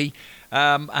 certainly,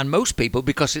 and most people,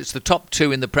 because it's the top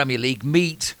two in the Premier League,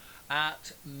 meet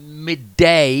at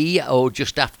midday or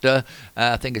just after.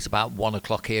 I think it's about 1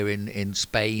 o'clock here in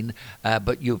Spain,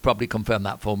 but you'll probably confirm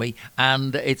that for me.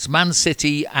 And it's Man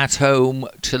City at home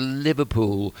to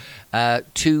Liverpool.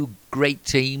 Two great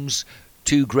teams,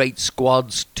 two great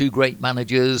squads, two great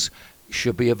managers.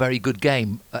 Should be a very good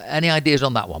game. Any ideas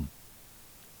on that one?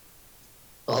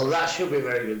 Well, that should be a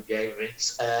very good game,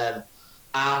 Vince.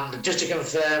 And just to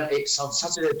confirm, it's on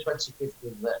Saturday the 25th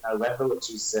of November, which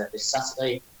is this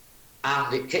Saturday.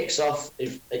 And it kicks off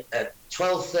at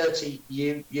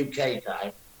 12:30 UK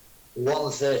time,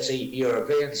 1:30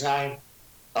 European time.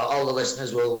 All the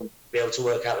listeners will be able to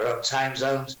work out their own time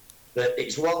zones, but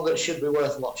it's one that should be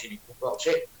worth watching if you can watch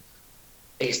it.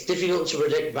 It's difficult to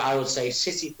predict, but I would say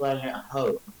City playing at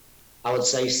home. I would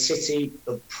say City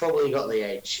have probably got the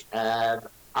edge.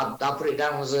 I'll put it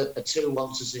down as a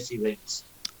 2-1 to City wins.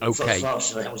 Okay.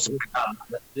 Unfortunately, I was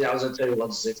a 2-1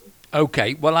 to City.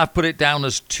 Okay, well, I've put it down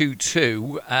as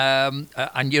 2-2,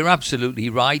 and you're absolutely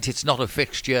right. It's not a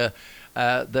fixture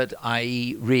that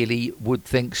I really would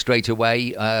think straight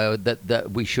away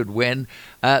that we should win.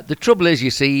 The trouble is,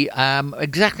 you see,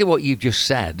 exactly what you've just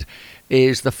said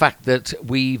is the fact that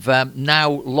we've now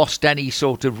lost any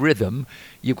sort of rhythm.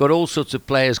 You've got all sorts of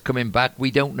players coming back.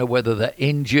 We don't know whether they're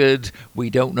injured. We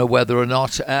don't know whether or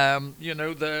not,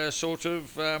 they're sort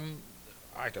of...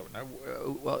 I don't know.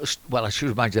 Well, I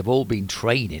should imagine they've all been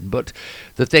training, but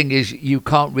the thing is, you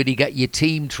can't really get your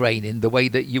team training the way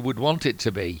that you would want it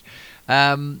to be.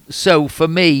 So for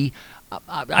me,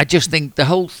 I just think the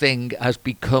whole thing has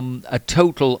become a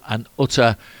total and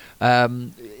utter.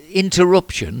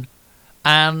 interruption,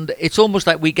 and it's almost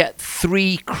like we get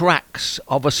 3 cracks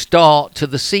of a start to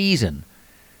the season,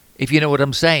 if you know what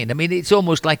I'm saying. I mean, it's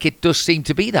almost like it does seem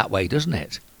to be that way, doesn't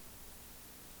it?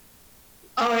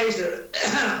 Oh, is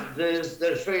there? There's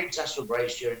 3 international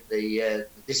breaks during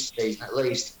this season at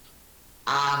least,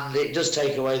 and it does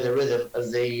take away the rhythm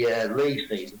of the league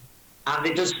season, and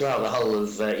it does throughout the whole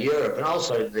of Europe and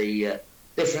also the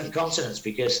different continents,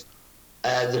 because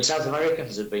the South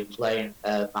Americans have been playing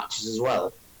matches as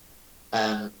well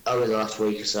over the last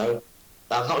week or so.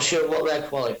 I'm not sure what they're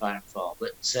qualifying for,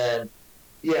 but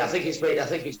yeah, I think it's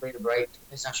been a break,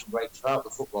 international break throughout the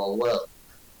football world,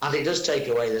 and it does take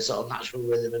away the sort of natural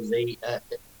rhythm of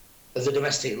the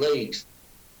domestic leagues.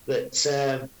 But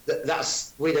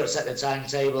that's, we don't set the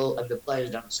timetable, and the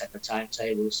players don't set the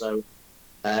timetable, so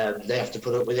they have to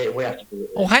put up with it, and we have to put up with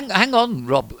it. Oh, hang on,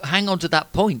 Rob. Hang on to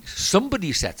that point.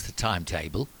 Somebody sets the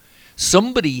timetable.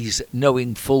 Somebody's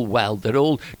knowing full well that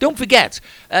all... Don't forget,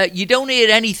 you don't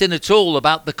hear anything at all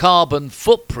about the carbon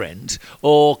footprint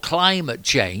or climate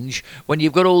change when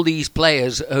you've got all these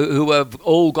players who have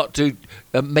all got to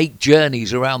make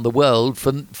journeys around the world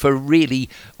for really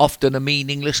often a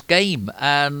meaningless game.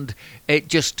 And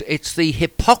it's the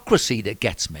hypocrisy that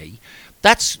gets me.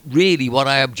 That's really what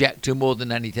I object to more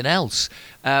than anything else.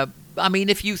 I mean,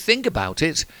 if you think about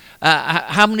it,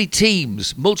 how many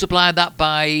teams, multiply that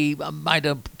by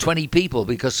 20 people,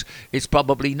 because it's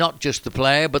probably not just the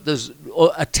player, but there's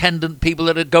attendant people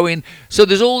that are going. So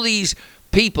there's all these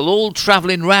people all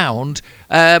travelling round,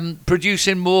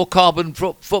 producing more carbon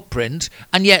footprint,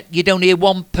 and yet you don't hear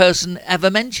one person ever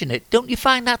mention it. Don't you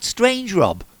find that strange,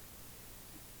 Rob?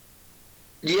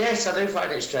 Yes, I do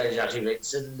find it strange, actually,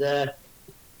 Vince, and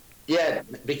yeah,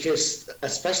 because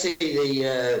especially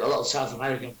a lot of South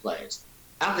American players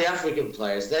and the African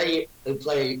players, who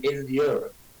play in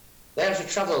Europe, they have to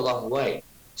travel a long way,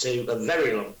 to a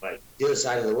very long way, the other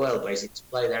side of the world, basically, to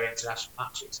play their international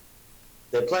matches.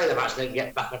 They play the match, then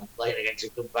get back on the plane again to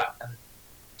come back and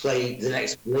play the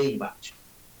next league match.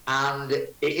 And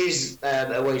it is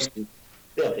a waste of,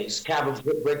 it's carbon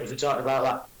footprint, if we're talking about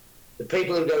that. The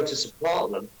people who go to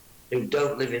support them, who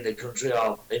don't live in the country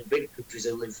or in big countries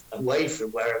who live away from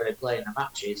wherever they're playing the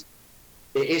matches,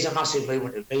 it is a massive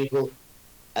movement of people.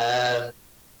 But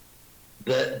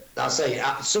I'll say,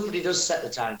 somebody does set the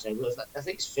timetable. I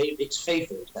think it's FIFA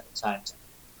who set the timetable.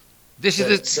 This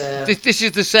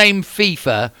is the same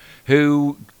FIFA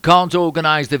who can't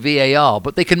organise the VAR,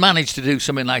 but they can manage to do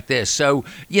something like this. So,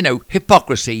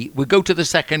 hypocrisy. We go to the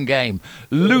second game.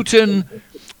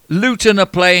 Luton are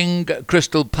playing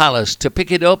Crystal Palace. To pick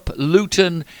it up,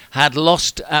 Luton had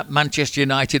lost at Manchester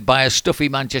United by a stuffy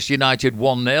Manchester United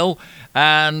 1-0,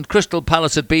 and Crystal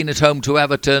Palace had been at home to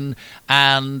Everton,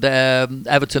 and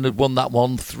Everton had won that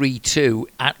one 3-2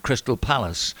 at Crystal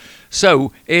Palace.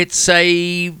 So it's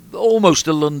almost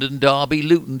a London derby.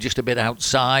 Luton just a bit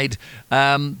outside,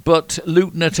 but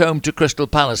Luton at home to Crystal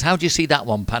Palace. How do you see that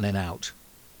one panning out?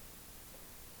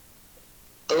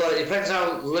 Well, it depends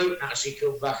how Luton actually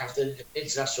come back after the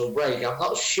international break. I'm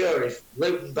not sure if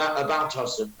Luton are bound to have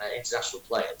some international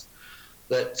players,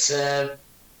 but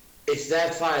if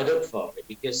they're fired up for it,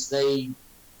 because they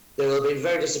will be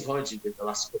very disappointed with the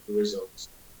last couple of results.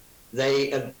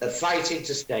 They are fighting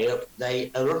to stay up.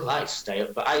 They are unlikely to stay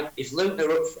up, but if Luton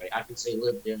are up for it, I can see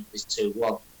Luton doing this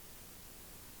 2-1.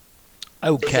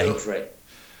 Okay. If they're up for it.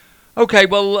 Okay,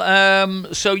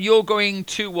 well, so you're going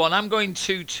 2-1. I'm going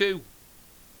 2-2.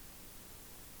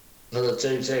 Another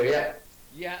 2-2, yeah.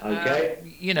 Yeah.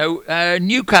 Okay.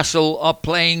 Newcastle are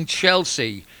playing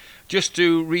Chelsea. Just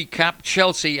to recap,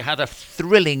 Chelsea had a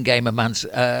thrilling game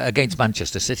against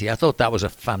Manchester City. I thought that was a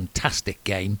fantastic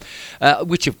game,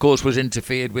 which of course was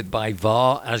interfered with by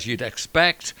VAR, as you'd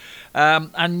expect.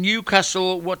 And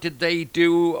Newcastle, what did they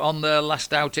do on their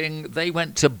last outing? They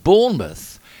went to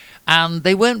Bournemouth. And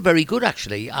they weren't very good,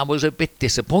 actually. I was a bit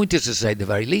disappointed, to say the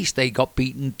very least. They got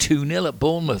beaten 2-0 at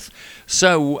Bournemouth.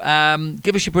 So,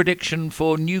 give us your prediction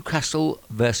for Newcastle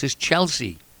versus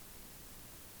Chelsea.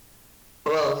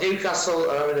 Well, Newcastle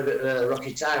are having a bit of a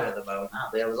rocky time at the moment,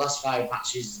 aren't they? Over the last 5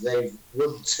 matches, they've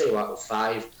won 2 out of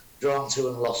 5, drawn 2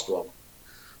 and lost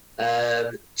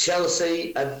 1.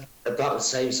 Chelsea, and about the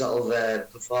same sort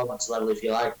of performance level, if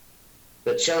you like.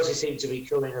 But Chelsea seem to be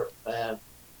coming up...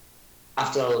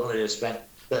 after all the money they've spent.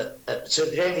 But at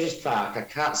St James's Park, I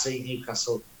can't see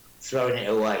Newcastle throwing it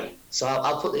away. So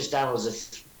I'll put this down as a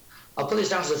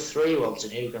 3-1 to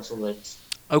Newcastle wins.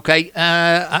 Okay,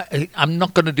 I'm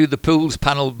not going to do the pools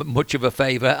panel much of a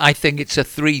favour. I think it's a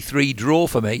 3-3 draw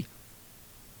for me.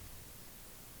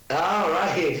 Oh,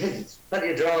 right.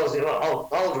 Plenty of draws.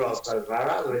 All one draw so far,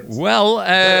 haven't we? Well,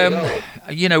 There we go.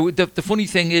 you know, the funny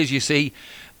thing is, you see,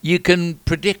 you can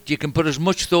predict, you can put as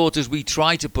much thought as we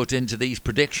try to put into these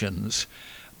predictions,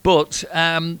 but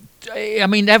I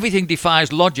mean, everything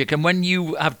defies logic. And when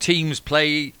you have teams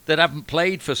play that haven't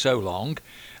played for so long,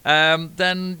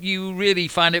 then you really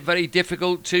find it very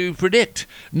difficult to predict.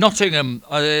 Nottingham,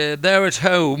 they're at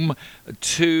home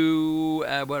to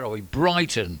where are we?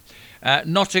 Brighton.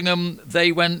 Nottingham,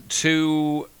 they went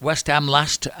to West Ham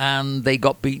last and they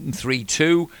got beaten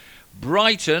 3-2.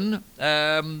 Brighton,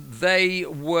 they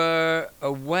were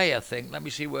away, I think. Let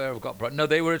me see where I've got Brighton. No,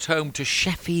 they were at home to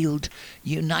Sheffield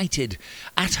United.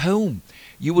 At home.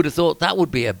 You would have thought that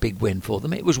would be a big win for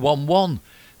them. It was 1-1.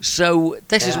 So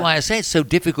this is why I say it's so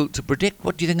difficult to predict.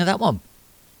 What do you think of that one?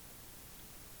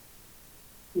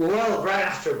 Well, right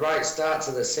after a bright start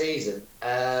to the season,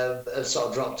 have sort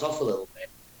of dropped off a little bit.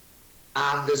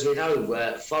 And as we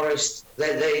know, Forest,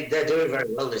 they're doing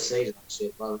very well this season, actually,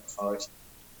 at London Forest.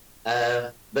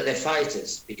 But they're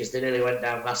fighters because they nearly went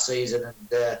down last season,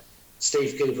 and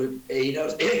Steve Cooper, he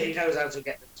knows how to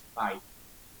get them to fight.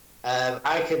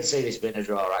 I can see this being a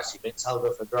draw, actually, Vince. I'll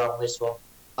go for a draw on this one.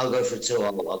 I'll go for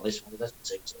 2-2 on this one. That's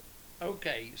 2-2.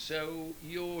 Okay, so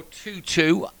you're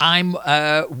 2-2. I'm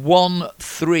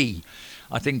 1-3.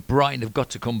 I think Brighton have got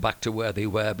to come back to where they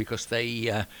were because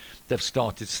they've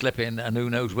started slipping, and who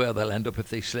knows where they'll end up if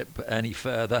they slip any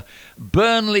further.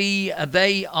 Burnley,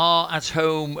 they are at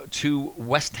home to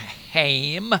West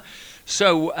Ham.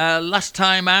 So last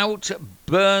time out,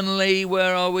 Burnley,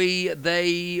 where are we?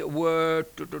 They were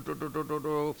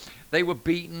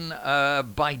beaten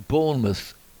by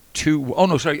Bournemouth.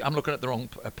 I'm looking at the wrong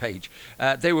page.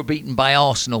 They were beaten by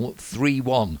Arsenal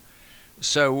 3-1.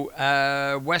 So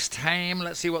West Ham,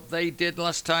 let's see what they did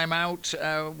last time out.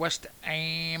 West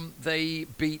Ham, they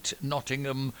beat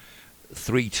Nottingham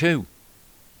 3-2.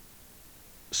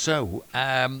 So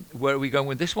where are we going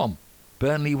with this one?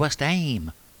 Burnley, West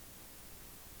Ham.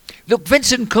 Look,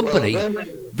 Vincent Kompany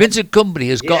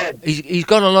has got he's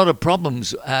got a lot of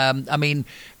problems. I mean,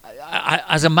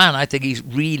 as a man, I think he's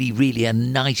really, really a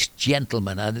nice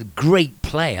gentleman and a great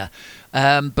player.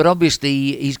 But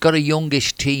obviously, he's got a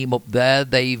youngish team up there.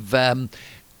 They've, I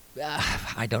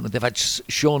don't know, they've had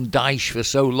Sean Dyche for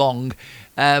so long.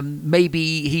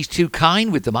 Maybe he's too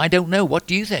kind with them. I don't know. What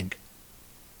do you think?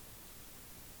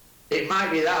 It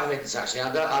might be that, Vince, actually.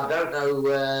 I don't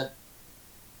know.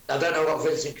 I don't know what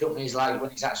Vincent Kompany's like when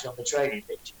he's actually on the training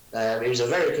pitch. He was a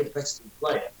very competitive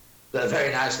player, but a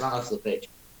very nice man off the pitch.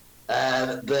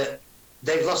 But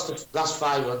they've lost the last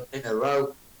 5 in a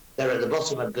row. They're at the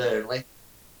bottom of Burnley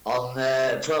on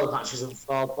 12 matches and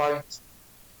 4 points.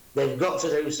 They've got to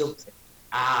do something.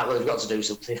 They've got to do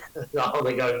something. Or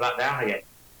they're going back down again.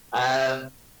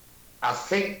 I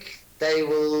think they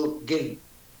will give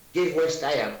West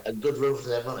Ham a good run for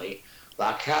their money,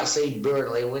 but I can't see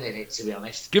Burnley winning it, to be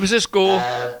honest. Give us a score.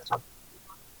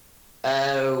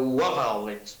 1-1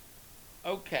 wins.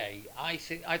 Okay, I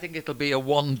think it'll be a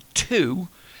 1-2.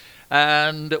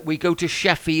 And we go to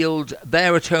Sheffield.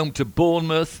 They're at home to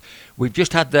Bournemouth. We've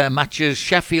just had their matches.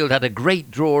 Sheffield had a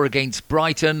great draw against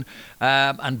Brighton,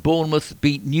 and Bournemouth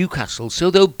beat Newcastle.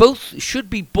 So they both should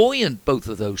be buoyant, both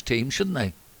of those teams, shouldn't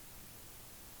they?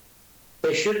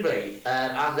 They should be,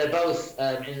 and they're both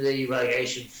in the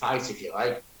relegation fight, if you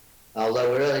like.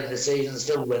 Although we're early in the season,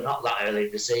 still we're not that early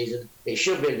in the season. It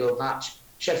should be a good match.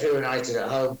 Sheffield United at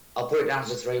home. I'll put it down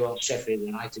to 3-1. Sheffield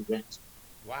United wins.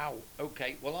 Wow.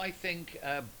 Okay. Well, I think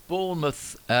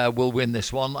Bournemouth will win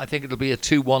this one. I think it'll be a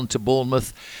 2-1 to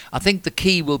Bournemouth. I think the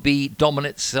key will be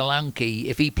Dominic Solanke.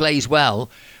 If he plays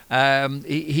well,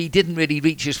 he didn't really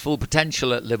reach his full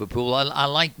potential at Liverpool. I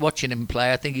like watching him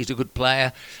play. I think he's a good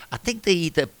player. I think the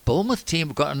Bournemouth team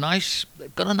have got a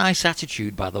nice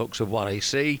attitude by the looks of what I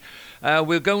see.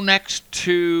 We'll go next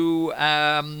to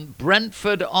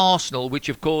Brentford Arsenal, which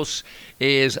of course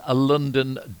is a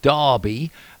London derby.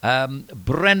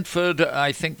 Brentford,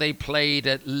 I think they played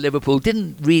at Liverpool,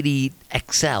 didn't really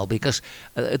excel because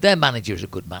their manager is a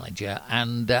good manager,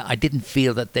 and I didn't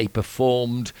feel that they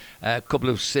performed. A couple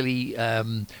of silly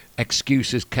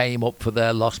excuses came up for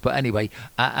their loss, but anyway,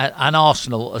 and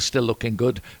Arsenal are still looking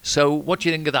good. So what do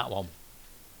you think of that one?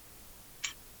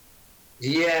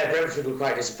 Yeah, Brentford were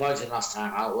quite disappointing last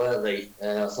time out, weren't they?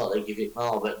 I thought they'd give it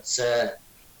more, but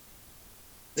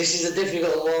this is a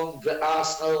difficult one. But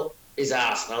Arsenal is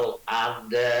Arsenal,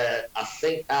 and I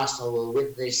think Arsenal will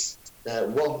win this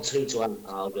 1-2 to an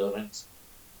argument.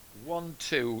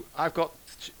 1-2. I've got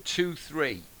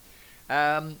 2-3.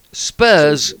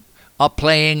 Spurs are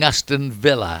playing Aston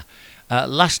Villa.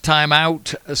 Last time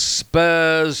out,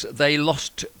 Spurs, they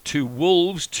lost to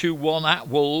Wolves, 2-1 at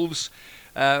Wolves.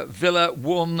 Villa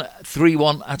won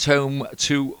 3-1 at home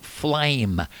to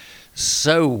Fulham.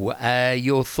 So,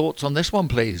 your thoughts on this one,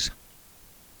 please?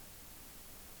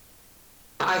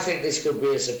 I think this could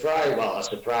be a surprise. Well, a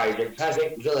surprise. I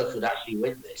think Villa could actually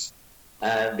win this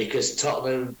because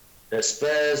Tottenham, the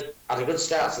Spurs had a good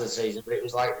start to the season, but it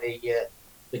was like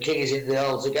the king is in the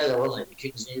all together, wasn't it? The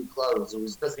king's new clothes. There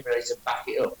was nothing really to back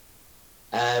it up.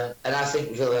 And I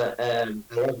think Villa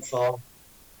are on form.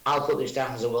 I'll put this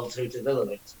down as a 1-2 to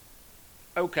Villa.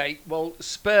 Okay, well,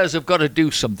 Spurs have got to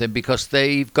do something because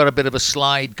they've got a bit of a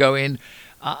slide going.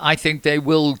 I think they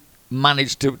will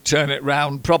manage to turn it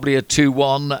round, probably a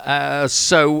 2-1.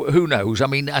 So who knows? I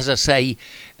mean, as I say,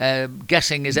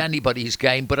 guessing is anybody's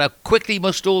game. But I quickly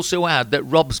must also add that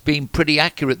Rob's been pretty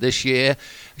accurate this year,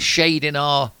 shading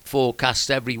our forecasts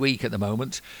every week at the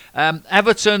moment.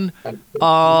 Everton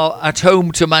are at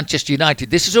home to Manchester United.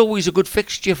 This is always a good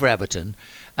fixture for Everton.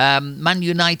 Man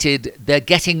United, they're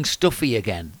getting stuffy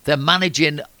again. They're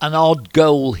managing an odd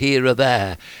goal here or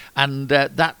there. And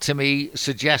that, to me,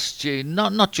 suggests you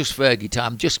not just Fergie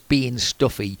time, just being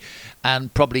stuffy,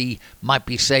 and probably might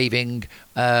be saving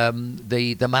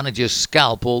the manager's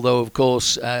scalp. Although, of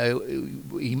course,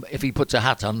 if he puts a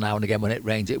hat on now and again when it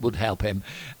rains, it would help him.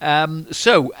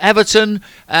 So, Everton,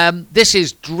 this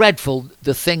is dreadful,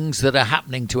 the things that are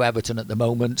happening to Everton at the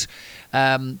moment.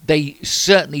 They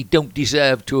certainly don't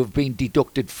deserve to have been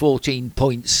deducted 14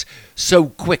 points so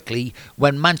quickly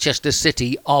when Manchester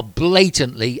City are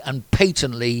blatantly and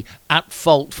patently at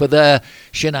fault for their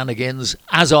shenanigans,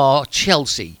 as are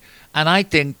Chelsea. And I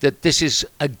think that this is,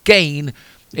 again,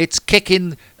 it's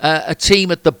kicking a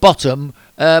team at the bottom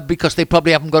because they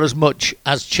probably haven't got as much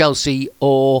as Chelsea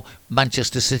or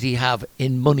Manchester City have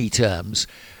in money terms.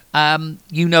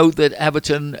 You know that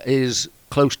Everton is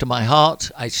close to my heart.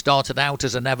 I started out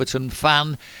as an Everton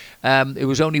fan. It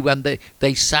was only when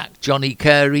they sacked Johnny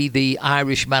Carey, the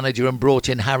Irish manager, and brought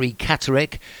in Harry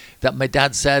Catterick, that my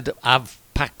dad said, I've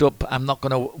packed up, I'm not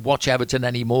going to watch Everton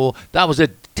anymore. That was a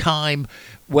time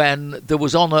when there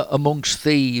was honour amongst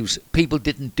thieves. People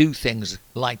didn't do things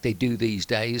like they do these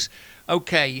days.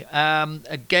 Okay,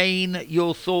 again,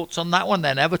 your thoughts on that one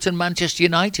then? Everton, Manchester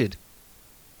United.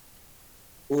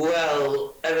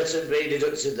 Well, Everton being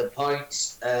deducted the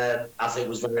points, I think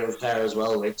was very unfair as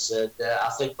well, Vince. I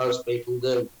think most people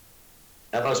do.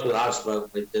 Most people I've spoken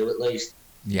with do, at least.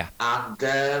 Yeah. And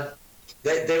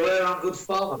they were on good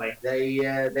form. I mean, they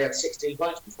had 16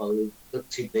 points before they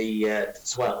deducted the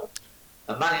 12.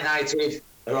 And Man United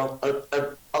are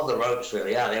on the ropes,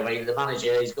 really, aren't they? I mean, the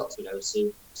manager, he's got to go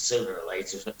sooner or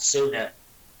later. Sooner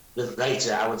than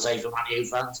later, I would say, for Man U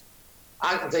fans.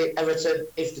 I think Everton,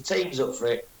 if the team's up for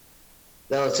it,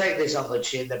 they'll take this on the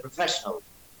chin. They're professional.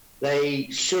 They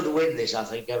should win this, I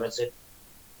think, Everton.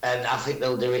 And I think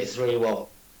they'll do it 3-1.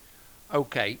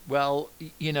 Okay, well,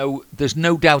 you know, there's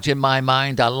no doubt in my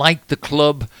mind. I like the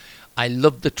club. I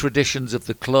love the traditions of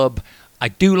the club. I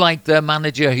do like their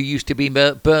manager, who used to be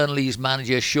Burnley's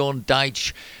manager, Sean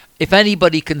Dyche. If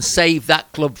anybody can save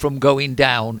that club from going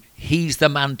down, he's the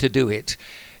man to do it.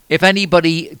 If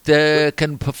anybody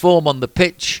can perform on the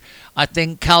pitch, I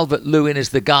think Calvert-Lewin is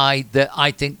the guy that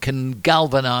I think can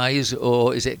galvanise,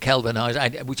 or is it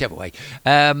Kelvanise? Whichever way.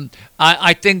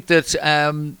 I think that,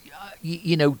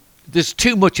 you know, there's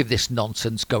too much of this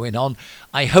nonsense going on.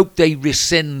 I hope they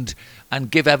rescind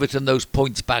and give Everton those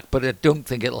points back, but I don't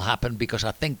think it'll happen because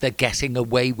I think they're getting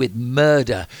away with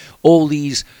murder. All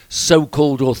these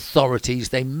so-called authorities,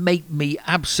 they make me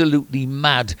absolutely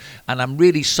mad, and I'm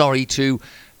really sorry to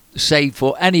say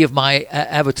for any of my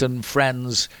Everton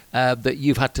friends that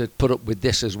you've had to put up with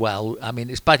this as well. I mean,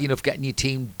 it's bad enough getting your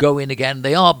team going again.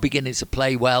 They are beginning to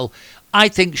play well. I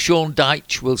think Sean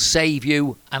Dyche will save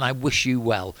you, and I wish you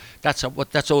well. That's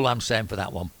all I'm saying for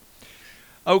that one.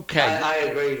 Okay. I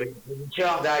agree with you.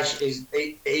 Sean Dyche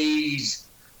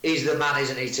he's the man,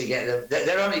 isn't he, to get them?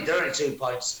 They're only 2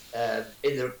 points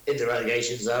in the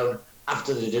relegation zone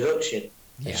after the deduction.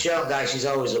 Yeah. And Sean Dyche is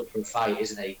always up for a fight,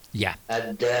 isn't he? Yeah.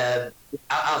 And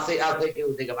I think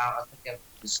he'll dig them out. I think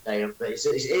he'll stay up. But it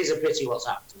is a pity what's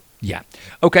happened. Yeah.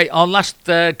 Okay, our last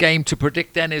game to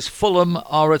predict then is Fulham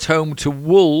are at home to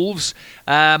Wolves.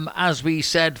 As we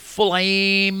said,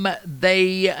 Fulham,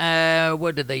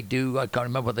 what did they do? I can't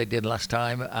remember what they did last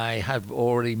time. I have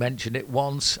already mentioned it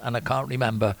once, and I can't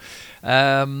remember.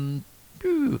 Can't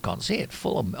see it.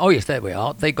 Fulham. Oh, yes, there we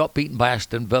are. They got beaten by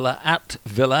Aston Villa at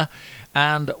Villa.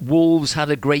 And Wolves had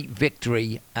a great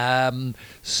victory.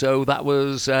 So that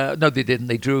was... no, they didn't.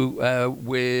 They drew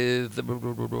with...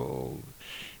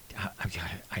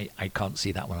 I can't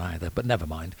see that one either, but never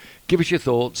mind. Give us your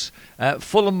thoughts.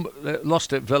 Fulham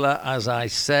lost at Villa, as I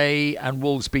say, and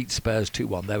Wolves beat Spurs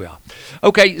 2-1. There we are.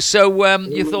 Okay, so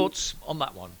your thoughts on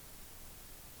that one?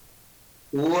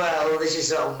 Well, this is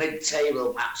sort of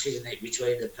mid-table match, isn't it,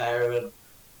 between the pair of them?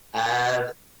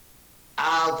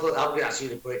 I'm going to ask you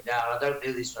to put it down. I don't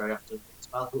do this very often, so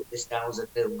I'll put this down as a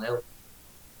 0-0.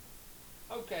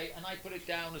 Okay, and I put it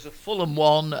down as a Fulham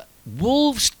 1,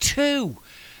 Wolves 2.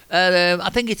 I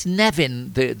think it's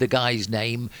Nevin, the guy's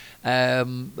name. I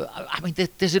mean,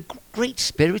 there's a great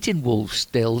spirit in Wolves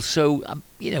still. So,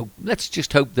 let's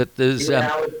just hope that there's.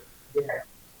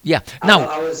 Yeah. Now,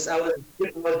 I was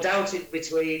doubting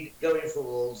between going for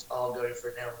Wolves or going for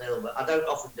a 0-0, but I don't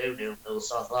often do 0-0,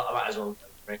 so I thought I might as well go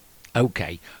for it.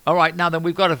 Okay. All right. Now then,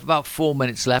 we've got about 4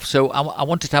 minutes left. So I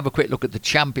wanted to have a quick look at the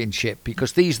Championship,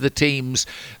 because these are the teams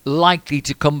likely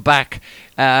to come back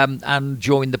and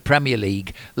join the Premier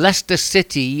League. Leicester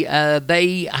City,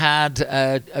 they've had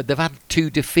 2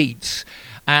 defeats.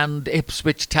 And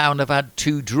Ipswich Town have had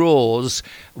 2 draws.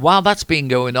 While that's been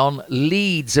going on,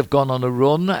 Leeds have gone on a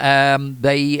run.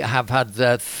 They have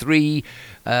had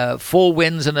 4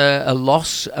 wins and a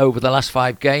loss over the last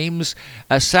 5 games.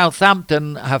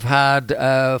 Southampton have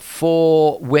had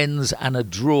 4 wins and a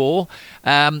draw.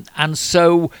 And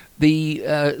so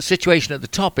the situation at the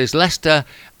top is Leicester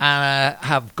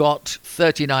have got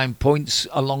 39 points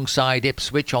alongside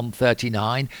Ipswich on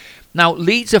 39. Now,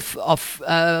 Leeds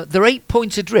they're 8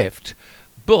 points adrift,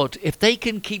 but if they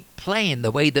can keep playing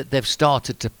the way that they've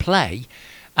started to play,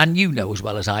 and you know as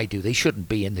well as I do, they shouldn't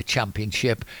be in the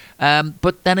Championship.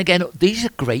 But then again, these are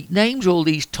great names, all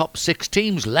these top 6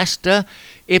 teams. Leicester,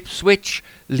 Ipswich,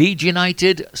 Leeds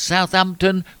United,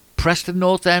 Southampton, Preston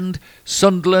North End,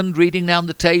 Sunderland reading down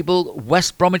the table,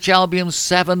 West Bromwich Albion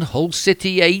 7, Hull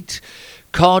City 8,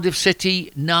 Cardiff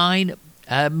City 9,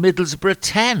 Middlesbrough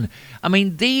 10. I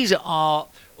mean, these are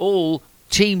all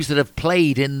teams that have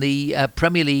played in the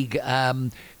Premier League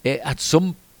at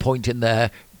some point in their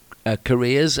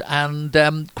careers, and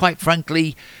quite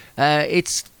frankly,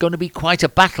 it's going to be quite a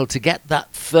battle to get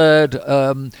that third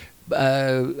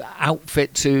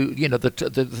outfit to,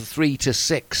 the 3 to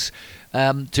 6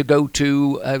 to go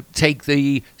to take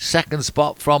the second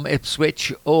spot from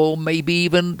Ipswich, or maybe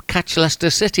even catch Leicester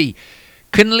City.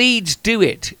 Can Leeds do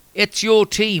it? It's your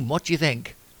team. What do you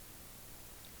think?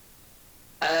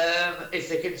 If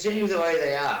they continue the way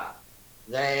they are,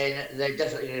 then they're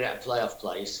definitely going to get a playoff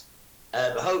place.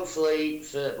 Hopefully,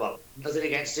 nothing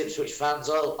against Ipswich fans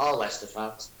or Leicester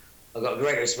fans. I've got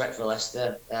great respect for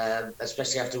Leicester,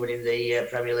 especially after winning the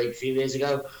Premier League a few years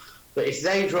ago. But if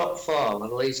they drop form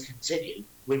and Leeds continue,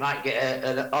 we might get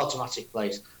an automatic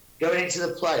place. Going into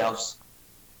the playoffs,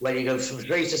 when you go from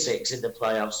 3 to 6 in the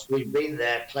playoffs, we've been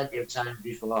there plenty of times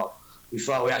before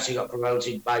we actually got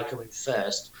promoted by coming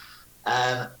first.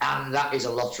 And that is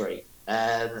a lottery.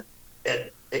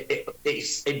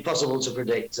 It's impossible to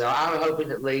predict. So I'm hoping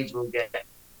that Leeds will get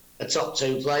a top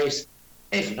 2 place.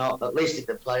 If not, at least in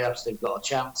the playoffs, they've got a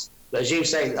chance. But as you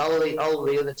say, all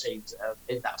the other teams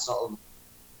in that sort of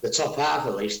the top half,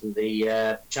 at least, of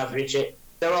the Championship,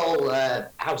 they're all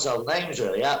household names,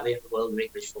 really, aren't they, in the world of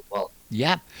English football?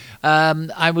 Yeah.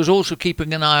 I was also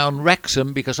keeping an eye on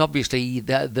Wrexham, because obviously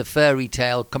the fairy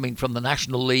tale coming from the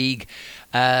National League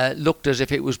looked as if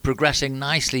it was progressing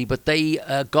nicely, but they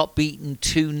got beaten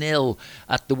 2-0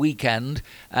 at the weekend.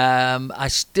 I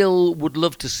still would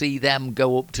love to see them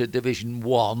go up to Division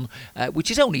 1, which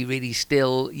is only really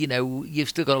still, you've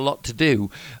still got a lot to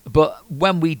do. But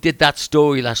when we did that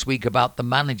story last week about the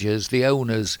managers, the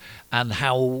owners, and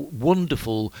how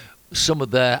wonderful some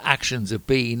of their actions have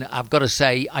been, I've got to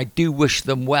say I do wish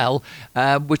them well,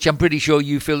 which I'm pretty sure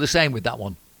you feel the same with that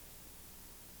one.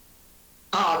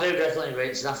 Oh, I do definitely,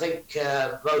 Vince. And I think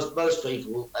most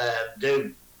people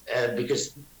do,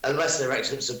 because unless they're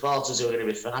Wrexham supporters who are going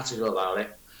to be fanatical about it,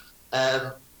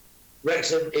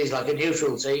 Wrexham is like a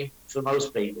neutral team for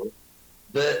most people.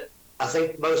 But I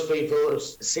think most people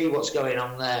see what's going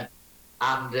on there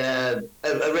and are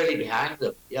really behind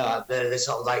them. Yeah, they're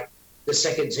sort of like the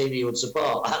second team you would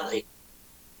support, aren't they?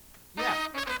 Yeah.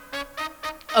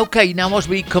 Okay, now as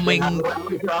we coming... I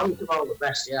wish them all the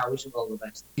best, I wish them all the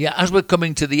best. Yeah, as we're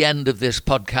coming to the end of this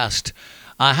podcast,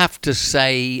 I have to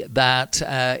say that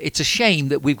it's a shame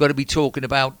that we've got to be talking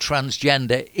about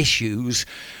transgender issues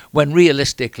when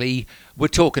realistically we're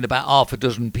talking about half a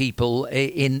dozen people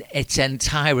in its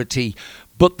entirety.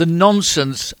 But the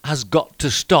nonsense has got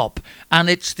to stop. And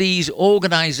it's these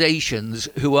organisations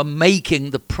who are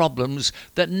making the problems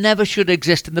that never should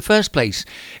exist in the first place.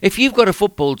 If you've got a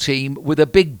football team with a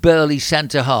big burly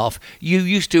centre half, you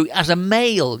used to, as a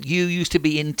male, you used to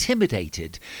be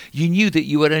intimidated. You knew that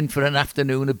you were in for an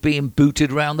afternoon of being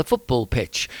booted around the football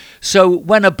pitch. So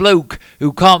when a bloke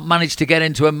who can't manage to get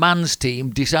into a man's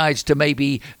team decides to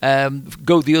maybe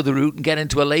go the other route and get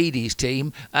into a ladies'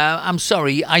 team, I'm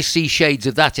sorry, I see shades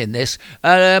of that in this.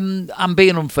 I'm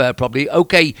being unfair, probably.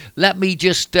 Okay, let me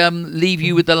just leave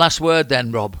you with the last word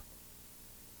then, Rob.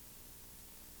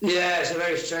 Yeah, it's a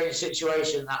very strange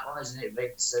situation, that one, isn't it,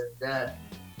 Vince? And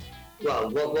well,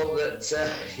 one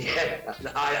that yeah,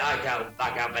 I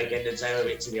can't make head or tail of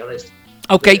it, to be honest.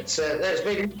 Okay. But, there's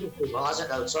been interesting, well, hasn't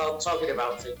there? So I'm talking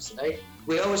about things today.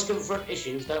 We always confront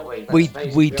issues, don't we?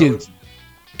 We do.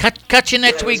 Catch you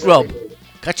next week, Rob.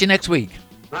 Catch you next week.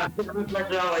 Right,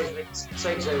 always, Vince.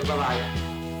 See you soon.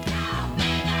 Bye-bye.